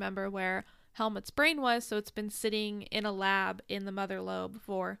couldn't remember where Helmut's brain was, so it's been sitting in a lab in the mother lobe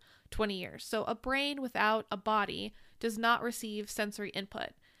for 20 years. So a brain without a body does not receive sensory input.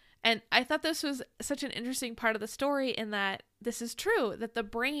 And I thought this was such an interesting part of the story in that this is true, that the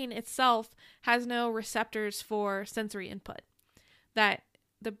brain itself has no receptors for sensory input. That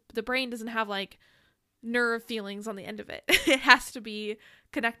the brain doesn't have like nerve feelings on the end of it. It has to be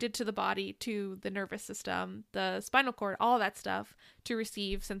connected to the body, to the nervous system, the spinal cord, all that stuff to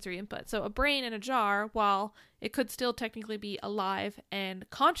receive sensory input. So a brain in a jar, while it could still technically be alive and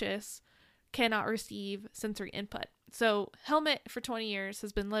conscious, cannot receive sensory input. So Helmut for 20 years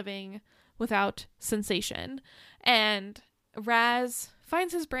has been living without sensation, and Raz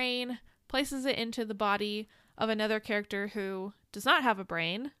finds his brain, places it into the body of another character who does not have a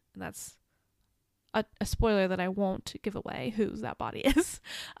brain, and that's a spoiler that I won't give away whose that body is.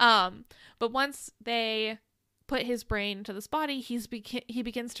 But once they put his brain into this body, he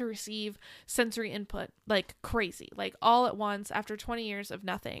begins to receive sensory input like crazy, like all at once after 20 years of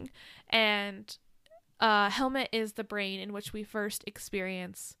nothing. And Helmut is the brain in which we first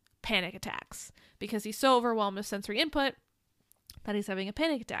experience panic attacks because he's so overwhelmed with sensory input that he's having a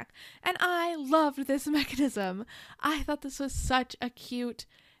panic attack. And I loved this mechanism. I thought this was such a cute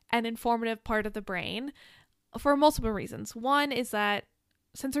and informative part of the brain for multiple reasons. One is that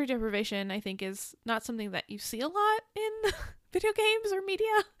sensory deprivation, I think, is not something that you see a lot in video games or media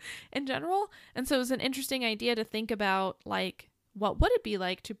in general. And so it was an interesting idea to think about, like, what would it be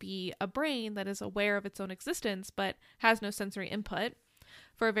like to be a brain that is aware of its own existence but has no sensory input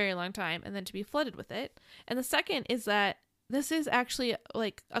for a very long time, and then to be flooded with it. And the second is that this is actually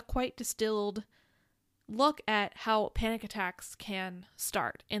like a quite distilled look at how panic attacks can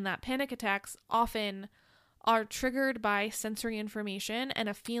start, in that panic attacks often are triggered by sensory information and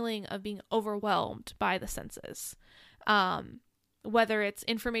a feeling of being overwhelmed by the senses. Whether it's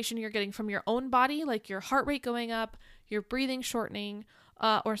information you're getting from your own body, like your heart rate going up, your breathing shortening,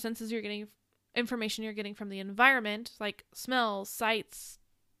 or information you're getting from the environment, like smells, sights,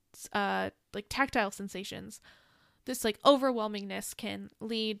 like tactile sensations. This like overwhelmingness can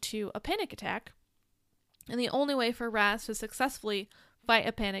lead to a panic attack. And the only way for Raz to successfully fight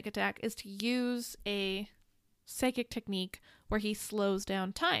a panic attack is to use a psychic technique where he slows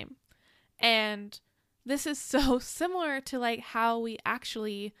down time. And this is so similar to like how we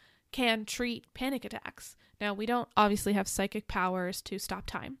actually can treat panic attacks. Now, we don't obviously have psychic powers to stop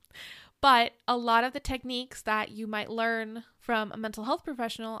time, but a lot of the techniques that you might learn from a mental health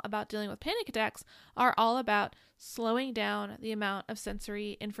professional about dealing with panic attacks are all about slowing down the amount of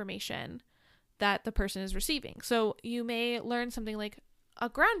sensory information that the person is receiving. So you may learn something like a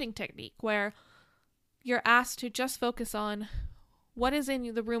grounding technique where you're asked to just focus on what is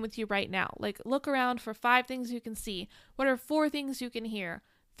in the room with you right now. Like, look around for 5 things you can see. What are 4 things you can hear?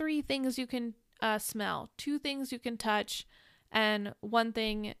 3 things you can smell. 2 things you can touch. And 1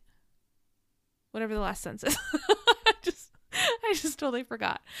 thing, whatever the last sense is. I just totally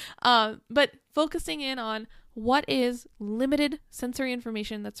forgot. But focusing in on what is limited sensory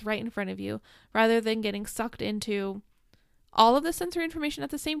information that's right in front of you, rather than getting sucked into all of the sensory information at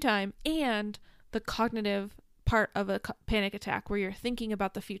the same time and the cognitive part of a panic attack where you're thinking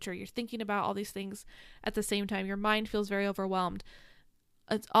about the future, you're thinking about all these things at the same time, your mind feels very overwhelmed.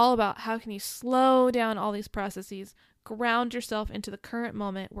 It's all about how can you slow down all these processes, ground yourself into the current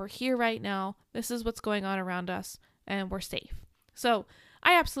moment. We're here right now. This is what's going on around us, and we're safe. So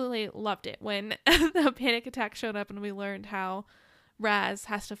I absolutely loved it when the panic attack showed up and we learned how Raz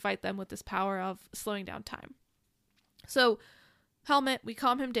has to fight them with this power of slowing down time. So Helmut, we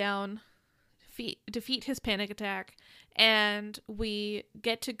calm him down, defeat his panic attack, and we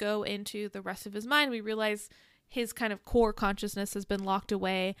get to go into the rest of his mind. We realize his kind of core consciousness has been locked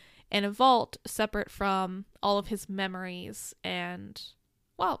away in a vault separate from all of his memories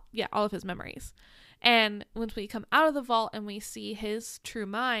all of his memories. And once we come out of the vault and we see his true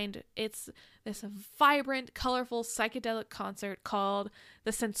mind, it's this vibrant, colorful, psychedelic concert called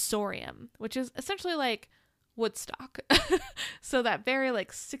the Sensorium, which is essentially like Woodstock. So that very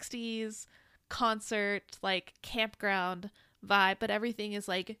like 60s concert, like campground vibe, but everything is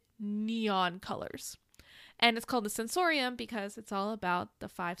like neon colors. And it's called the Sensorium because it's all about the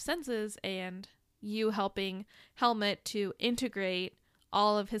 5 senses and you helping Helmut to integrate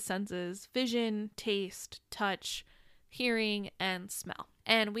all of his senses: vision, taste, touch, hearing, and smell.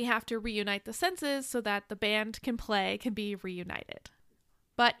 And we have to reunite the senses so that the band can be reunited.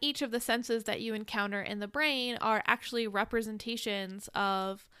 But each of the senses that you encounter in the brain are actually representations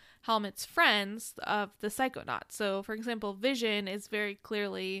of Helmut's friends, of the Psychonauts. So, for example, vision is very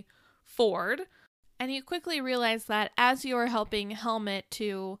clearly Ford. And you quickly realize that as you're helping Helmut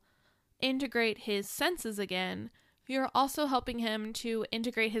to integrate his senses again, you're also helping him to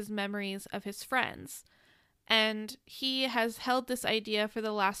integrate his memories of his friends. And he has held this idea for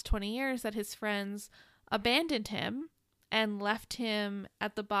the last 20 years that his friends abandoned him and left him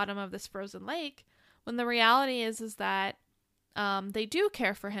at the bottom of this frozen lake, when the reality is that they do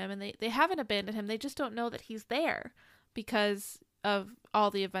care for him and they haven't abandoned him. They just don't know that he's there because of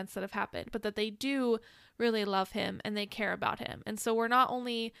all the events that have happened, but that they do really love him and they care about him. And so we're not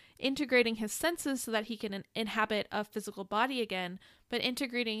only integrating his senses so that he can inhabit a physical body again, but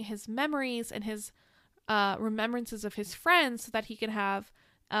integrating his memories and his remembrances of his friends so that he can have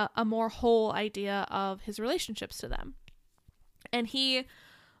a more whole idea of his relationships to them. And he,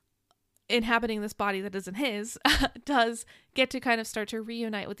 inhabiting this body that isn't his, does get to kind of start to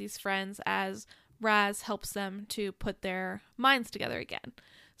reunite with these friends as Raz helps them to put their minds together again.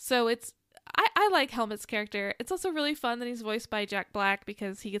 So I like Helmut's character. It's also really fun that he's voiced by Jack Black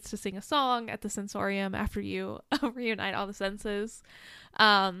because he gets to sing a song at the Sensorium after you reunite all the senses.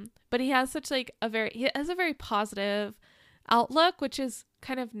 But he has a very positive outlook, which is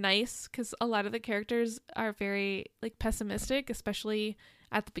kind of nice because a lot of the characters are very like pessimistic, especially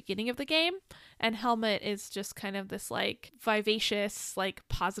at the beginning of the game. And Helmut is just kind of this like vivacious, like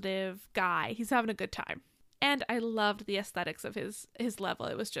positive guy. He's having a good time. And I loved the aesthetics of his level.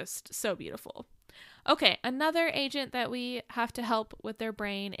 It was just so beautiful. Okay, another agent that we have to help with their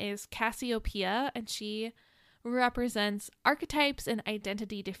brain is Cassiopeia, and she represents archetypes and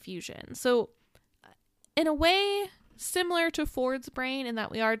identity diffusion. So in a way, similar to Ford's brain in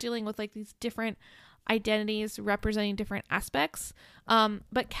that we are dealing with like these different identities representing different aspects.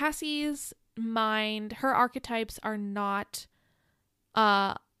 But Cassie's mind, her archetypes are not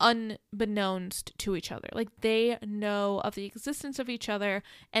unbeknownst to each other. Like they know of the existence of each other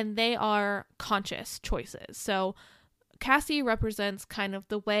and they are conscious choices. So Cassie represents kind of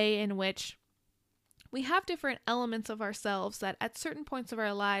the way in which we have different elements of ourselves that at certain points of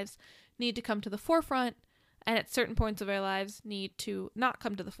our lives need to come to the forefront and at certain points of our lives need to not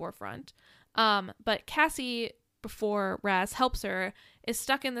come to the forefront. But Cassie, before Raz helps her, is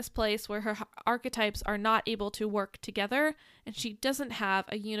stuck in this place where her archetypes are not able to work together and she doesn't have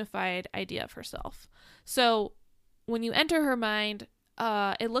a unified idea of herself. So when you enter her mind,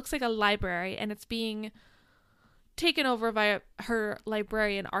 it looks like a library and it's being taken over by her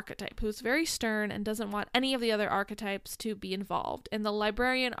librarian archetype, who's very stern and doesn't want any of the other archetypes to be involved. And the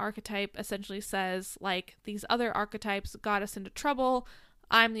librarian archetype essentially says, like, these other archetypes got us into trouble.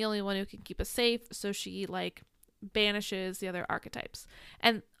 I'm the only one who can keep us safe. So she, like, banishes the other archetypes.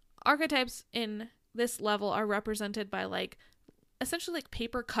 And archetypes in this level are represented by, like, essentially like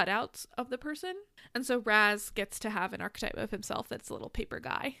paper cutouts of the person. And so Raz gets to have an archetype of himself that's a little paper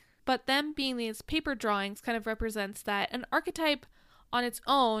guy. But them being these paper drawings kind of represents that an archetype on its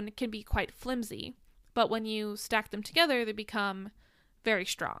own can be quite flimsy, but when you stack them together, they become very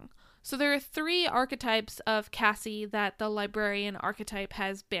strong. So there are 3 archetypes of Cassie that the librarian archetype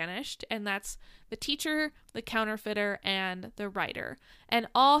has banished, and that's the teacher, the counterfeiter, and the writer. And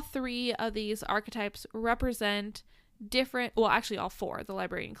all 3 of these archetypes represent different, well, actually all 4, the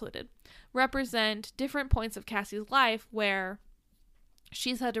librarian included, represent different points of Cassie's life where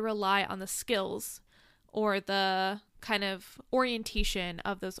she's had to rely on the skills or the kind of orientation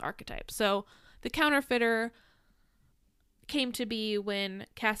of those archetypes. So the counterfeiter came to be when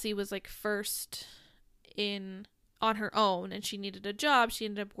Cassie was like first on her own and she needed a job. She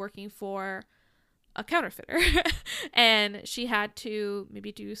ended up working for a counterfeiter and she had to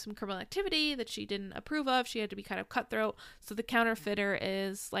maybe do some criminal activity that she didn't approve of. She had to be kind of cutthroat. So the counterfeiter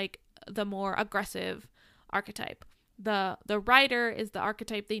is like the more aggressive archetype. The writer is the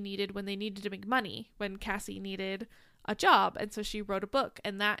archetype they needed when they needed to make money, when Cassie needed a job. And so she wrote a book,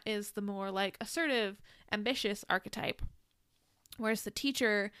 and that is the more like assertive, ambitious archetype. Whereas the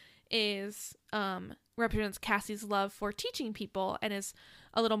teacher is represents Cassie's love for teaching people and is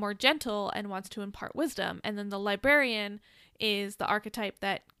a little more gentle and wants to impart wisdom. And then the librarian is the archetype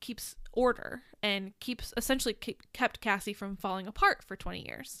that keeps order and essentially kept Cassie from falling apart for 20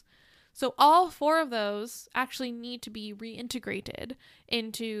 years. So all 4 of those actually need to be reintegrated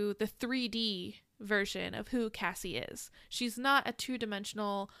into the 3D version of who Cassie is. She's not a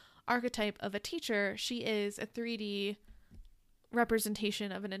 2-dimensional archetype of a teacher. She is a 3D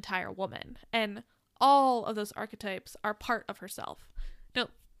representation of an entire woman. And all of those archetypes are part of herself. Now,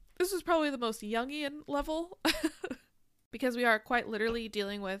 this is probably the most Jungian level because we are quite literally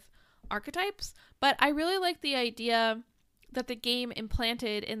dealing with archetypes. But I really like the idea that the game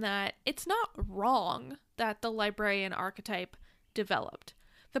implanted in that it's not wrong that the librarian archetype developed.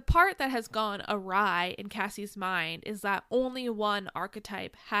 The part that has gone awry in Cassie's mind is that only one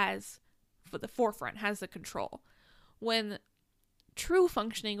archetype has the forefront, has the control, when true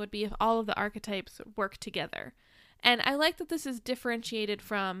functioning would be if all of the archetypes work together. And I like that this is differentiated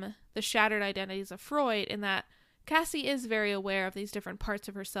from the shattered identities of Freud in that Cassie is very aware of these different parts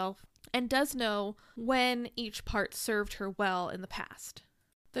of herself and does know when each part served her well in the past.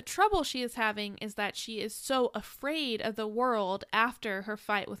 The trouble she is having is that she is so afraid of the world after her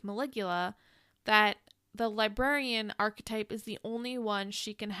fight with Maligula that the librarian archetype is the only one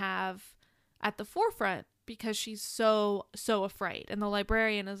she can have at the forefront because she's so afraid. And the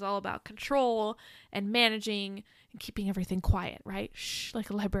librarian is all about control and managing and keeping everything quiet, right? Shh, like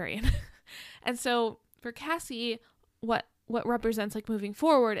a librarian. And so for Cassie, what represents like moving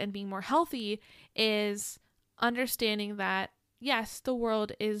forward and being more healthy is understanding that yes, the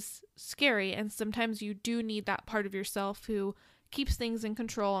world is scary and sometimes you do need that part of yourself who keeps things in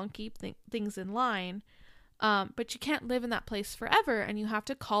control and keep things in line. But you can't live in that place forever and you have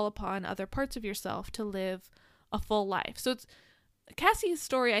to call upon other parts of yourself to live a full life. So Cassie's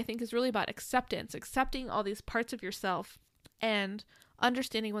story, I think, is really about acceptance, accepting all these parts of yourself and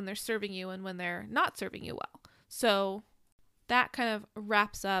understanding when they're serving you and when they're not serving you well. So that kind of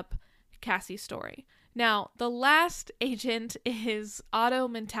wraps up Cassie's story. Now, the last agent is Otto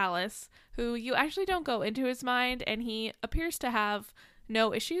Mentalis, who you actually don't go into his mind, and he appears to have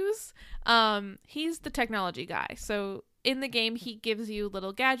no issues. He's the technology guy. So in the game, he gives you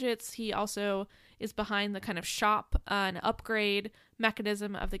little gadgets. He also is behind the kind of shop and upgrade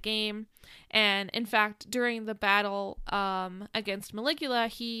mechanism of the game. And in fact, during the battle against Maligula,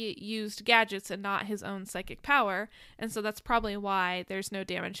 he used gadgets and not his own psychic power. And so that's probably why there's no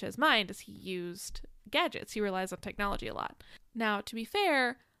damage to his mind, as he used gadgets. He relies on technology a lot. Now, to be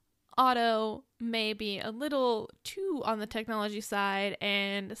fair, Otto may be a little too on the technology side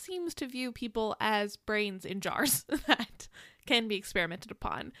and seems to view people as brains in jars that can be experimented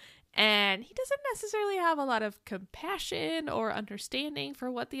upon. And he doesn't necessarily have a lot of compassion or understanding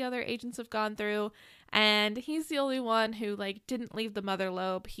for what the other agents have gone through. And he's the only one who didn't leave the mother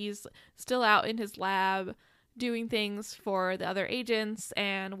lobe. He's still out in his lab doing things for the other agents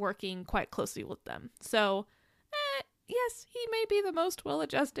and working quite closely with them. So, yes, he may be the most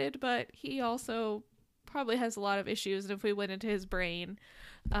well-adjusted, but he also probably has a lot of issues. And if we went into his brain,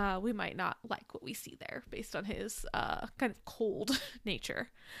 we might not like what we see there based on his kind of cold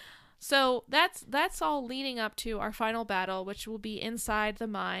nature. So that's all leading up to our final battle, which will be inside the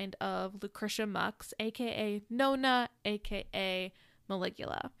mind of Lucretia Mux, aka Nona, aka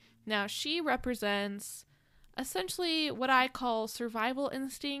Maligula. Now, she represents essentially what I call survival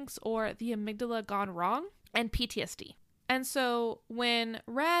instincts, or the amygdala gone wrong, and PTSD. And so when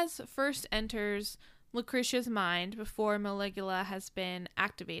Raz first enters Lucretia's mind before Maligula has been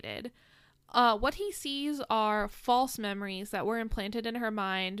activated, what he sees are false memories that were implanted in her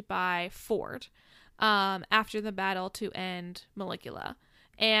mind by Ford after the battle to end Maligula.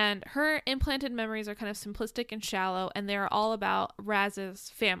 And her implanted memories are kind of simplistic and shallow, and they're all about Raz's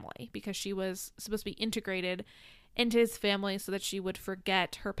family, because she was supposed to be integrated into his family so that she would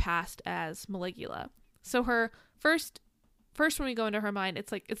forget her past as Maligula. So her first when we go into her mind,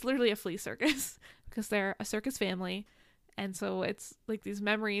 it's literally a flea circus, because they're a circus family. And so it's these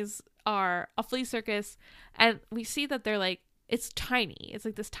memories are a flea circus, and we see that they're it's tiny. It's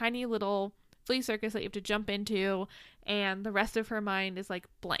this tiny little flea circus that you have to jump into, and the rest of her mind is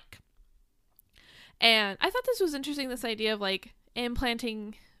blank. And I thought this was interesting, this idea of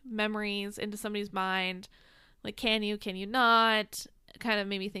implanting memories into somebody's mind. Can you not? Kind of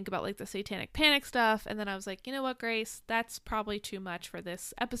made me think about the satanic panic stuff. And then I was like, you know what, Grace, that's probably too much for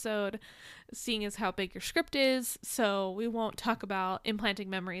this episode, seeing as how big your script is. So we won't talk about implanting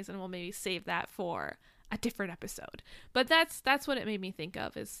memories, and we'll maybe save that for a different episode. But that's what it made me think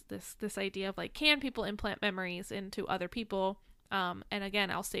of, is this idea of can people implant memories into other people? And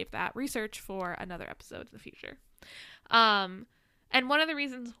again, I'll save that research for another episode in the future. And one of the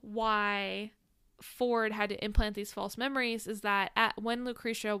reasons why Ford had to implant these false memories is that when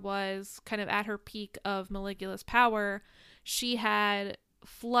Lucretia was kind of at her peak of Maligula's power, she had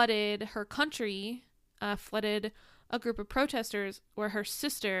flooded her country, flooded a group of protesters where her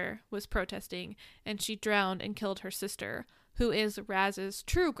sister was protesting, and she drowned and killed her sister, who is Raz's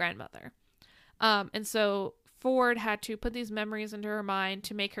true grandmother. And so Ford had to put these memories into her mind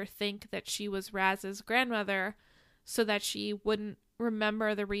to make her think that she was Raz's grandmother, so that she wouldn't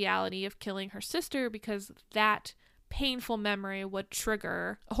remember the reality of killing her sister, because that painful memory would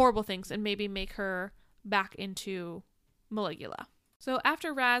trigger horrible things and maybe make her back into Maligula. So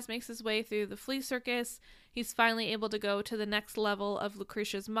after Raz makes his way through the flea circus, he's finally able to go to the next level of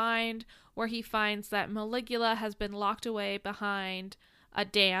Lucretia's mind, where he finds that Maligula has been locked away behind a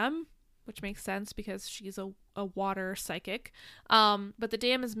dam, which makes sense because she's a water psychic. But the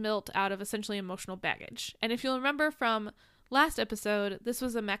dam is built out of essentially emotional baggage. And if you'll remember from last episode, this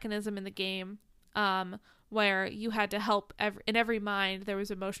was a mechanism in the game where you had to help in every mind there was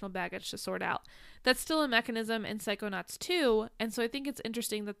emotional baggage to sort out. That's still a mechanism in Psychonauts 2, and so I think it's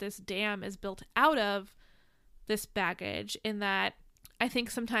interesting that this dam is built out of this baggage, in that I think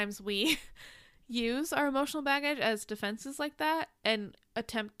sometimes we use our emotional baggage as defenses like that and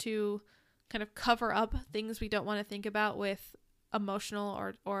attempt to kind of cover up things we don't want to think about with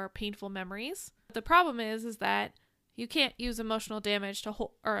emotional or painful memories. The problem is that you can't use emotional damage to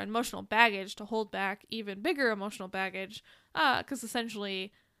hold, or emotional baggage to hold back even bigger emotional baggage, because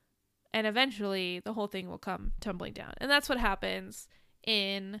essentially and eventually the whole thing will come tumbling down. And that's what happens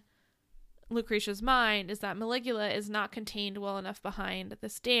in Lucretia's mind, is that Maligula is not contained well enough behind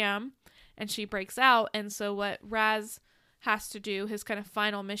this dam, and she breaks out. And so what Raz has to do, his kind of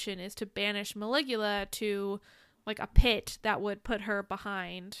final mission, is to banish Maligula to a pit that would put her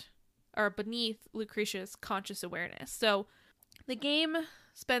behind or beneath Lucretia's conscious awareness. So the game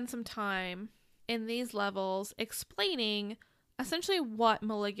spends some time in these levels explaining essentially what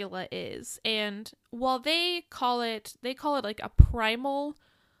Maligula is. And while they call it like a primal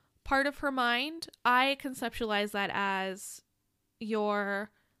part of her mind, I conceptualize that as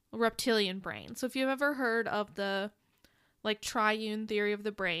your reptilian brain. So if you've ever heard of the like triune theory of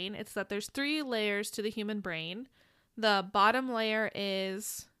the brain, it's that there's 3 layers to the human brain. The bottom layer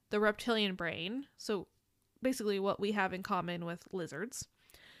is the reptilian brain, so basically what we have in common with lizards.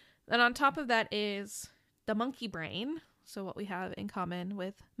 Then on top of that is the monkey brain, so what we have in common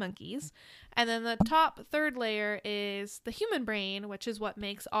with monkeys. And then the top 3rd layer is the human brain, which is what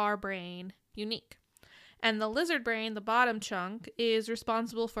makes our brain unique. And the lizard brain, the bottom chunk, is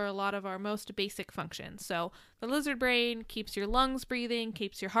responsible for a lot of our most basic functions. So the lizard brain keeps your lungs breathing,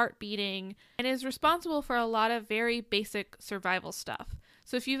 keeps your heart beating, and is responsible for a lot of very basic survival stuff.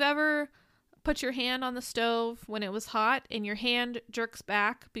 So if you've ever put your hand on the stove when it was hot and your hand jerks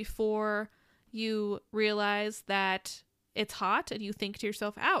back before you realize that it's hot and you think to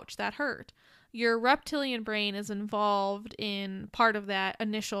yourself, ouch, that hurt, your reptilian brain is involved in part of that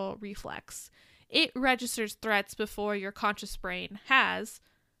initial reflex. It registers threats before your conscious brain has,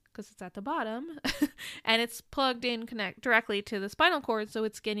 because it's at the bottom, and it's plugged in directly to the spinal cord, so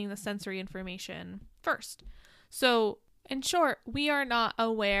it's getting the sensory information first. So, in short, we are not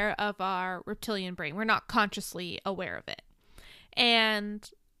aware of our reptilian brain. We're not consciously aware of it. And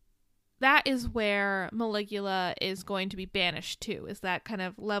that is where Maligula is going to be banished to, is that kind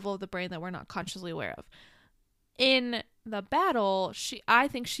of level of the brain that we're not consciously aware of. In the battle, I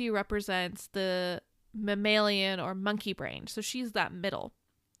think she represents the mammalian or monkey brain. So she's that middle.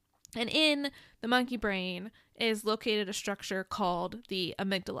 And in the monkey brain is located a structure called the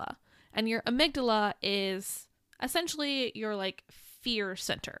amygdala. And your amygdala is essentially your like fear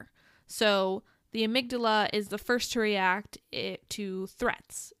center. So the amygdala is the first to react to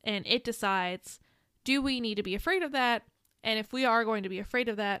threats. And it decides, do we need to be afraid of that? And if we are going to be afraid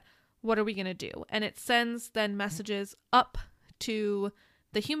of that, what are we going to do? And it sends then messages up to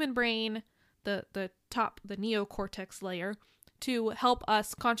the human brain, the top, the neocortex layer, to help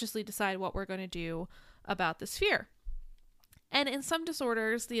us consciously decide what we're going to do about this fear. And in some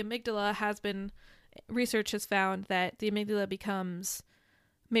disorders, the amygdala research has found that the amygdala becomes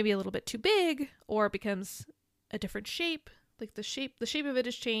maybe a little bit too big or becomes a different shape, like the shape of it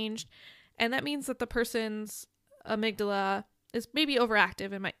is changed. And that means that the person's amygdala is maybe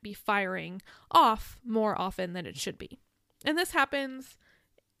overactive and might be firing off more often than it should be. And this happens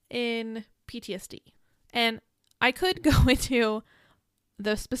in PTSD. And I could go into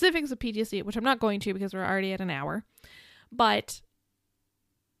the specifics of PTSD, which I'm not going to because we're already at an hour. But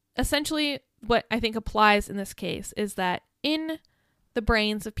essentially what I think applies in this case is that in the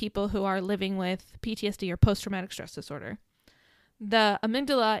brains of people who are living with PTSD or post-traumatic stress disorder, the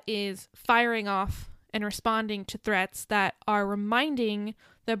amygdala is firing off and responding to threats that are reminding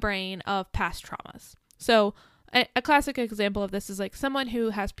the brain of past traumas. So a classic example of this is like someone who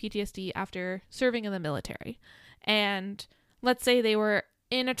has PTSD after serving in the military. And let's say they were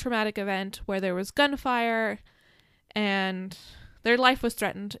in a traumatic event where there was gunfire and their life was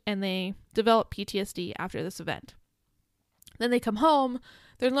threatened and they developed PTSD after this event. Then they come home,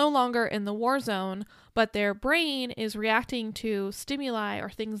 they're no longer in the war zone, but their brain is reacting to stimuli or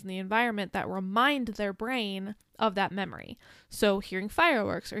things in the environment that remind their brain of that memory. So hearing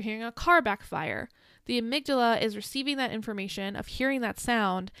fireworks or hearing a car backfire, the amygdala is receiving that information of hearing that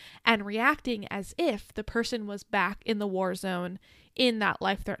sound and reacting as if the person was back in the war zone in that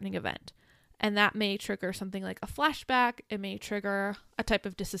life-threatening event. And that may trigger something like a flashback. It may trigger a type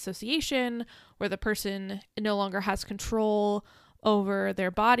of disassociation where the person no longer has control over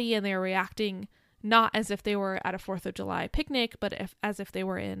their body and they're reacting not as if they were at a 4th of July picnic, but as if they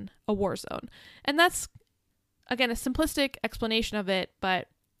were in a war zone. And that's, again, a simplistic explanation of it, but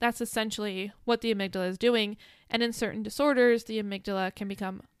that's essentially what the amygdala is doing. And in certain disorders, the amygdala can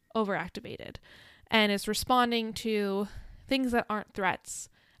become overactivated and is responding to things that aren't threats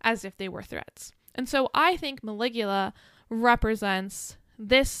as if they were threats. And so I think Maligula represents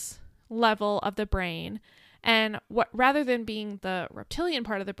this level of the brain, and what rather than being the reptilian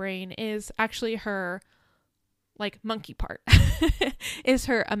part of the brain is actually her like monkey part is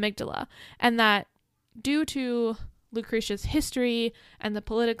her amygdala. And that due to Lucretia's history and the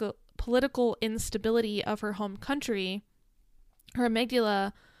political instability of her home country, her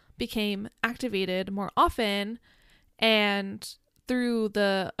amygdala became activated more often, and through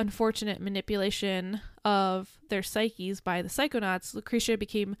the unfortunate manipulation of their psyches by the psychonauts, Lucretia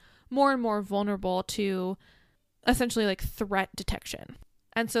became more and more vulnerable to essentially like threat detection.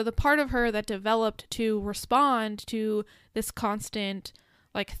 And so the part of her that developed to respond to this constant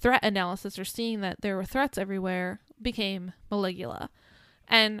like threat analysis or seeing that there were threats everywhere became Maligula.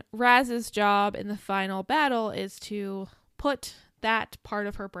 And Raz's job in the final battle is to put that part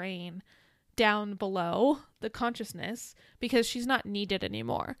of her brain down below the consciousness because she's not needed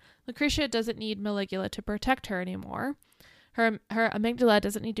anymore. Lucretia doesn't need Maligula to protect her anymore. Her amygdala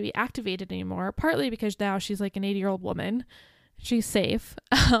doesn't need to be activated anymore, partly because now she's like an 80-year-old woman. She's safe,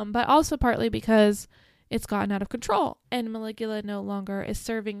 but also partly because it's gotten out of control and Maligula no longer is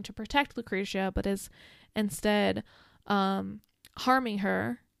serving to protect Lucretia, but is instead harming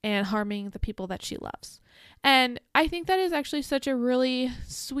her and harming the people that she loves. And I think that is actually such a really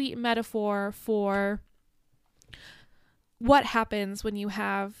sweet metaphor for what happens when you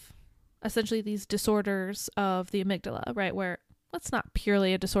have essentially these disorders of the amygdala, right? Where it's not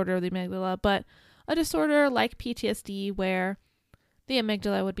purely a disorder of the amygdala, but a disorder like PTSD where the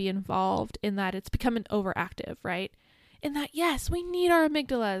amygdala would be involved in that it's becoming overactive, right? In that, yes, we need our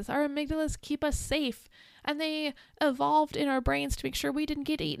amygdalas. Our amygdalas keep us safe, and they evolved in our brains to make sure we didn't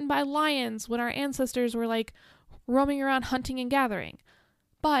get eaten by lions when our ancestors were like roaming around hunting and gathering.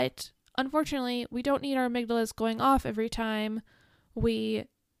 But unfortunately, we don't need our amygdalas going off every time we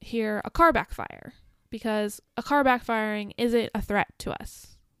hear a car backfire, because a car backfiring isn't a threat to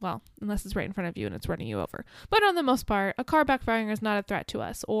us. Well, unless it's right in front of you and it's running you over. But on the most part, a car backfiring is not a threat to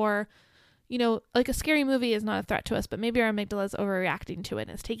us. Or, you know, like a scary movie is not a threat to us, but maybe our amygdala is overreacting to it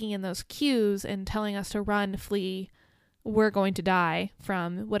and it's taking in those cues and telling us to run, flee, we're going to die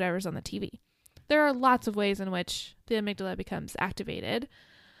from whatever's on the TV. There are lots of ways in which the amygdala becomes activated.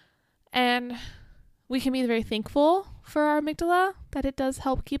 And we can be very thankful for our amygdala, that it does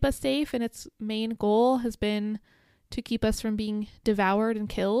help keep us safe, and its main goal has been to keep us from being devoured and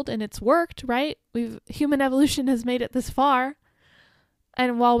killed, and it's worked, right? Human evolution has made it this far.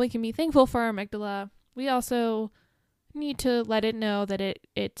 And while we can be thankful for our amygdala, we also need to let it know that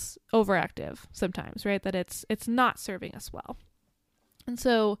it's overactive sometimes, right? That it's not serving us well. And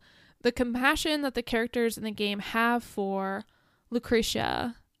so the compassion that the characters in the game have for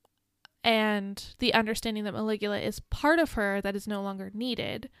Lucretia and the understanding that Maligula is part of her that is no longer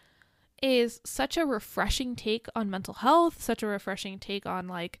needed is such a refreshing take on mental health, such a refreshing take on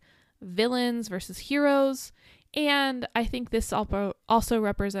like villains versus heroes. And I think this also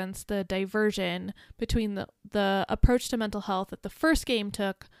represents the diversion between the approach to mental health that the first game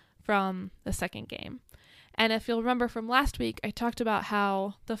took from the second game. And if you'll remember from last week, I talked about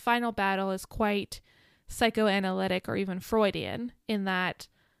how the final battle is quite psychoanalytic or even Freudian, in that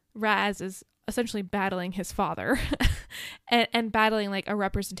Raz is essentially battling his father and battling like a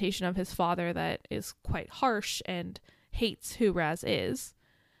representation of his father that is quite harsh and hates who Raz is.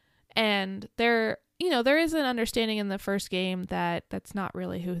 And there is an understanding in the first game that that's not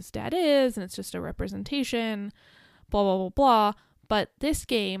really who his dad is, and it's just a representation, blah, blah, blah, blah. But this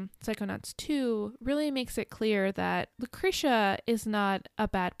game, Psychonauts 2, really makes it clear that Lucretia is not a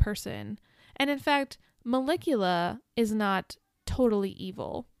bad person. And in fact, Maligula is not totally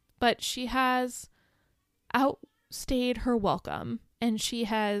evil, but she has outstayed her welcome, and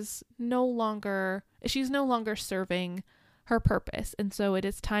she's no longer serving her purpose. And so it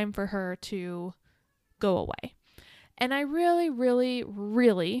is time for her to go away. And I really, really,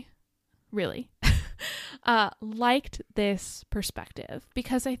 really, really liked this perspective,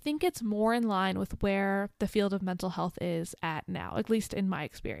 because I think it's more in line with where the field of mental health is at now, at least in my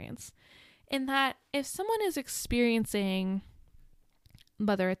experience. In that if someone is experiencing,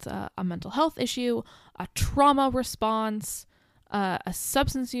 whether it's a mental health issue, a trauma response, a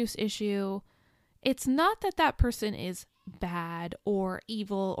substance use issue, it's not that that person is bad or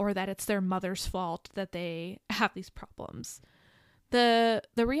evil or that it's their mother's fault that they have these problems. The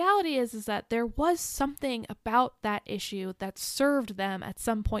reality is that there was something about that issue that served them at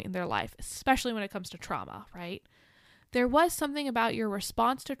some point in their life, especially when it comes to trauma, right? There was something about your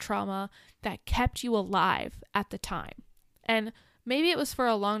response to trauma that kept you alive at the time. And maybe it was for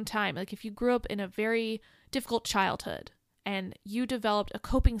a long time. Like if you grew up in a very difficult childhood and you developed a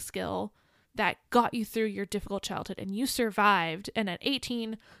coping skill that got you through your difficult childhood and you survived, and at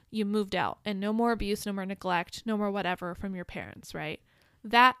 18 you moved out and no more abuse, no more neglect, no more whatever from your parents, right?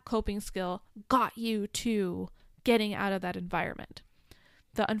 That coping skill got you to getting out of that environment.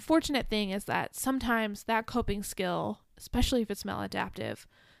 The unfortunate thing is that sometimes that coping skill, especially if it's maladaptive,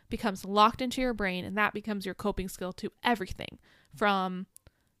 becomes locked into your brain, and that becomes your coping skill to everything from,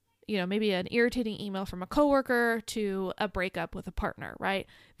 maybe an irritating email from a coworker to a breakup with a partner, right?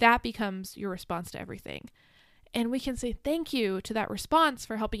 That becomes your response to everything. And we can say thank you to that response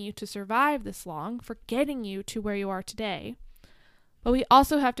for helping you to survive this long, for getting you to where you are today. But we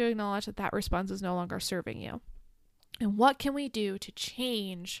also have to acknowledge that that response is no longer serving you. And what can we do to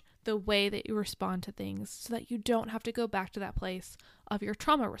change the way that you respond to things so that you don't have to go back to that place of your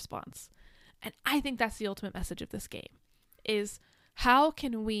trauma response. And I think that's the ultimate message of this game, is how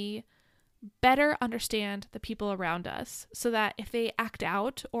can we better understand the people around us so that if they act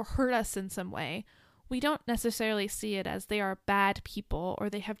out or hurt us in some way, we don't necessarily see it as they are bad people or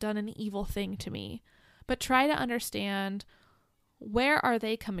they have done an evil thing to me, but try to understand, where are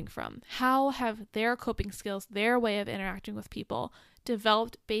they coming from? How have their coping skills, their way of interacting with people,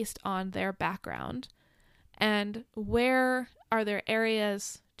 developed based on their background? And where are there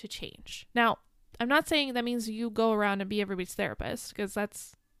areas to change? Now, I'm not saying that means you go around and be everybody's therapist, because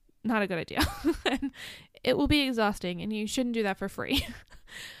that's not a good idea. And it will be exhausting, and you shouldn't do that for free.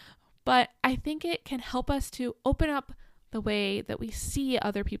 But I think it can help us to open up the way that we see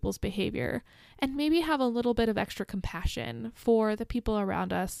other people's behavior and maybe have a little bit of extra compassion for the people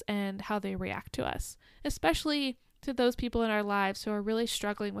around us and how they react to us, especially to those people in our lives who are really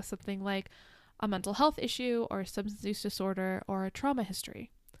struggling with something like a mental health issue or a substance use disorder or a trauma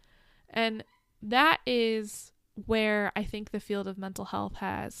history. And that is where I think the field of mental health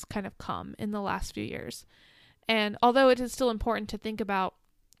has kind of come in the last few years. And although it is still important to think about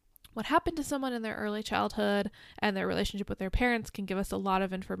what happened to someone in their early childhood and their relationship with their parents can give us a lot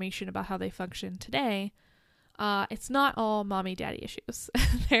of information about how they function today, it's not all mommy daddy issues.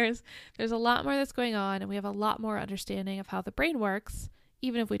 There's a lot more that's going on, and we have a lot more understanding of how the brain works,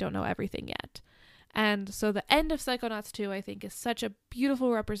 even if we don't know everything yet. And so the end of Psychonauts 2, I think, is such a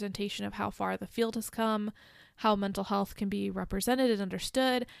beautiful representation of how far the field has come, how mental health can be represented and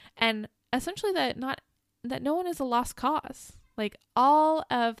understood, and essentially that no one is a lost cause. Like, all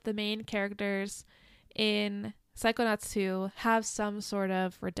of the main characters in Psychonauts 2 have some sort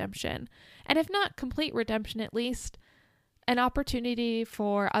of redemption. And if not complete redemption, at least an opportunity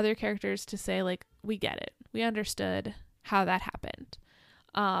for other characters to say, like, we get it. We understood how that happened.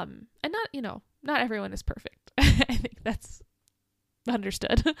 And not everyone is perfect. I think that's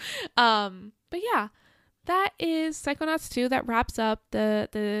understood. But yeah, that is Psychonauts 2. That wraps up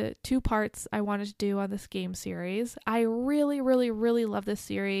the 2 parts I wanted to do on this game series. I really, really, really love this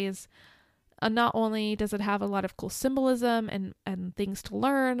series. Not only does it have a lot of cool symbolism and things to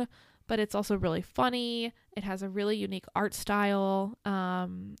learn, but it's also really funny. It has a really unique art style. I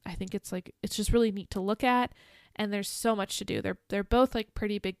think it's just really neat to look at. And there's so much to do. They're both like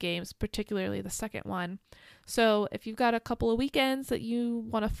pretty big games, particularly the second one. So if you've got a couple of weekends that you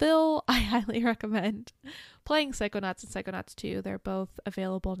want to fill, I highly recommend playing Psychonauts and Psychonauts 2. They're both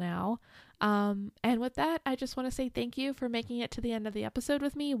available now. And with that, I just want to say thank you for making it to the end of the episode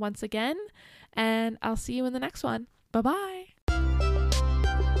with me once again. And I'll see you in the next one. Bye-bye.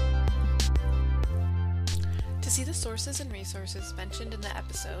 To see the sources and resources mentioned in the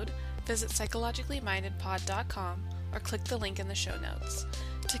episode, visit psychologicallymindedpod.com or click the link in the show notes.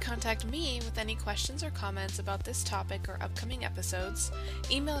 To contact me with any questions or comments about this topic or upcoming episodes,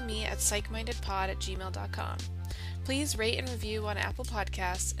 email me at psychmindedpod@gmail.com. Please rate and review on Apple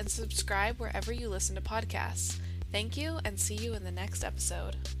Podcasts and subscribe wherever you listen to podcasts. Thank you, and see you in the next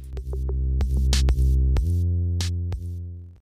episode.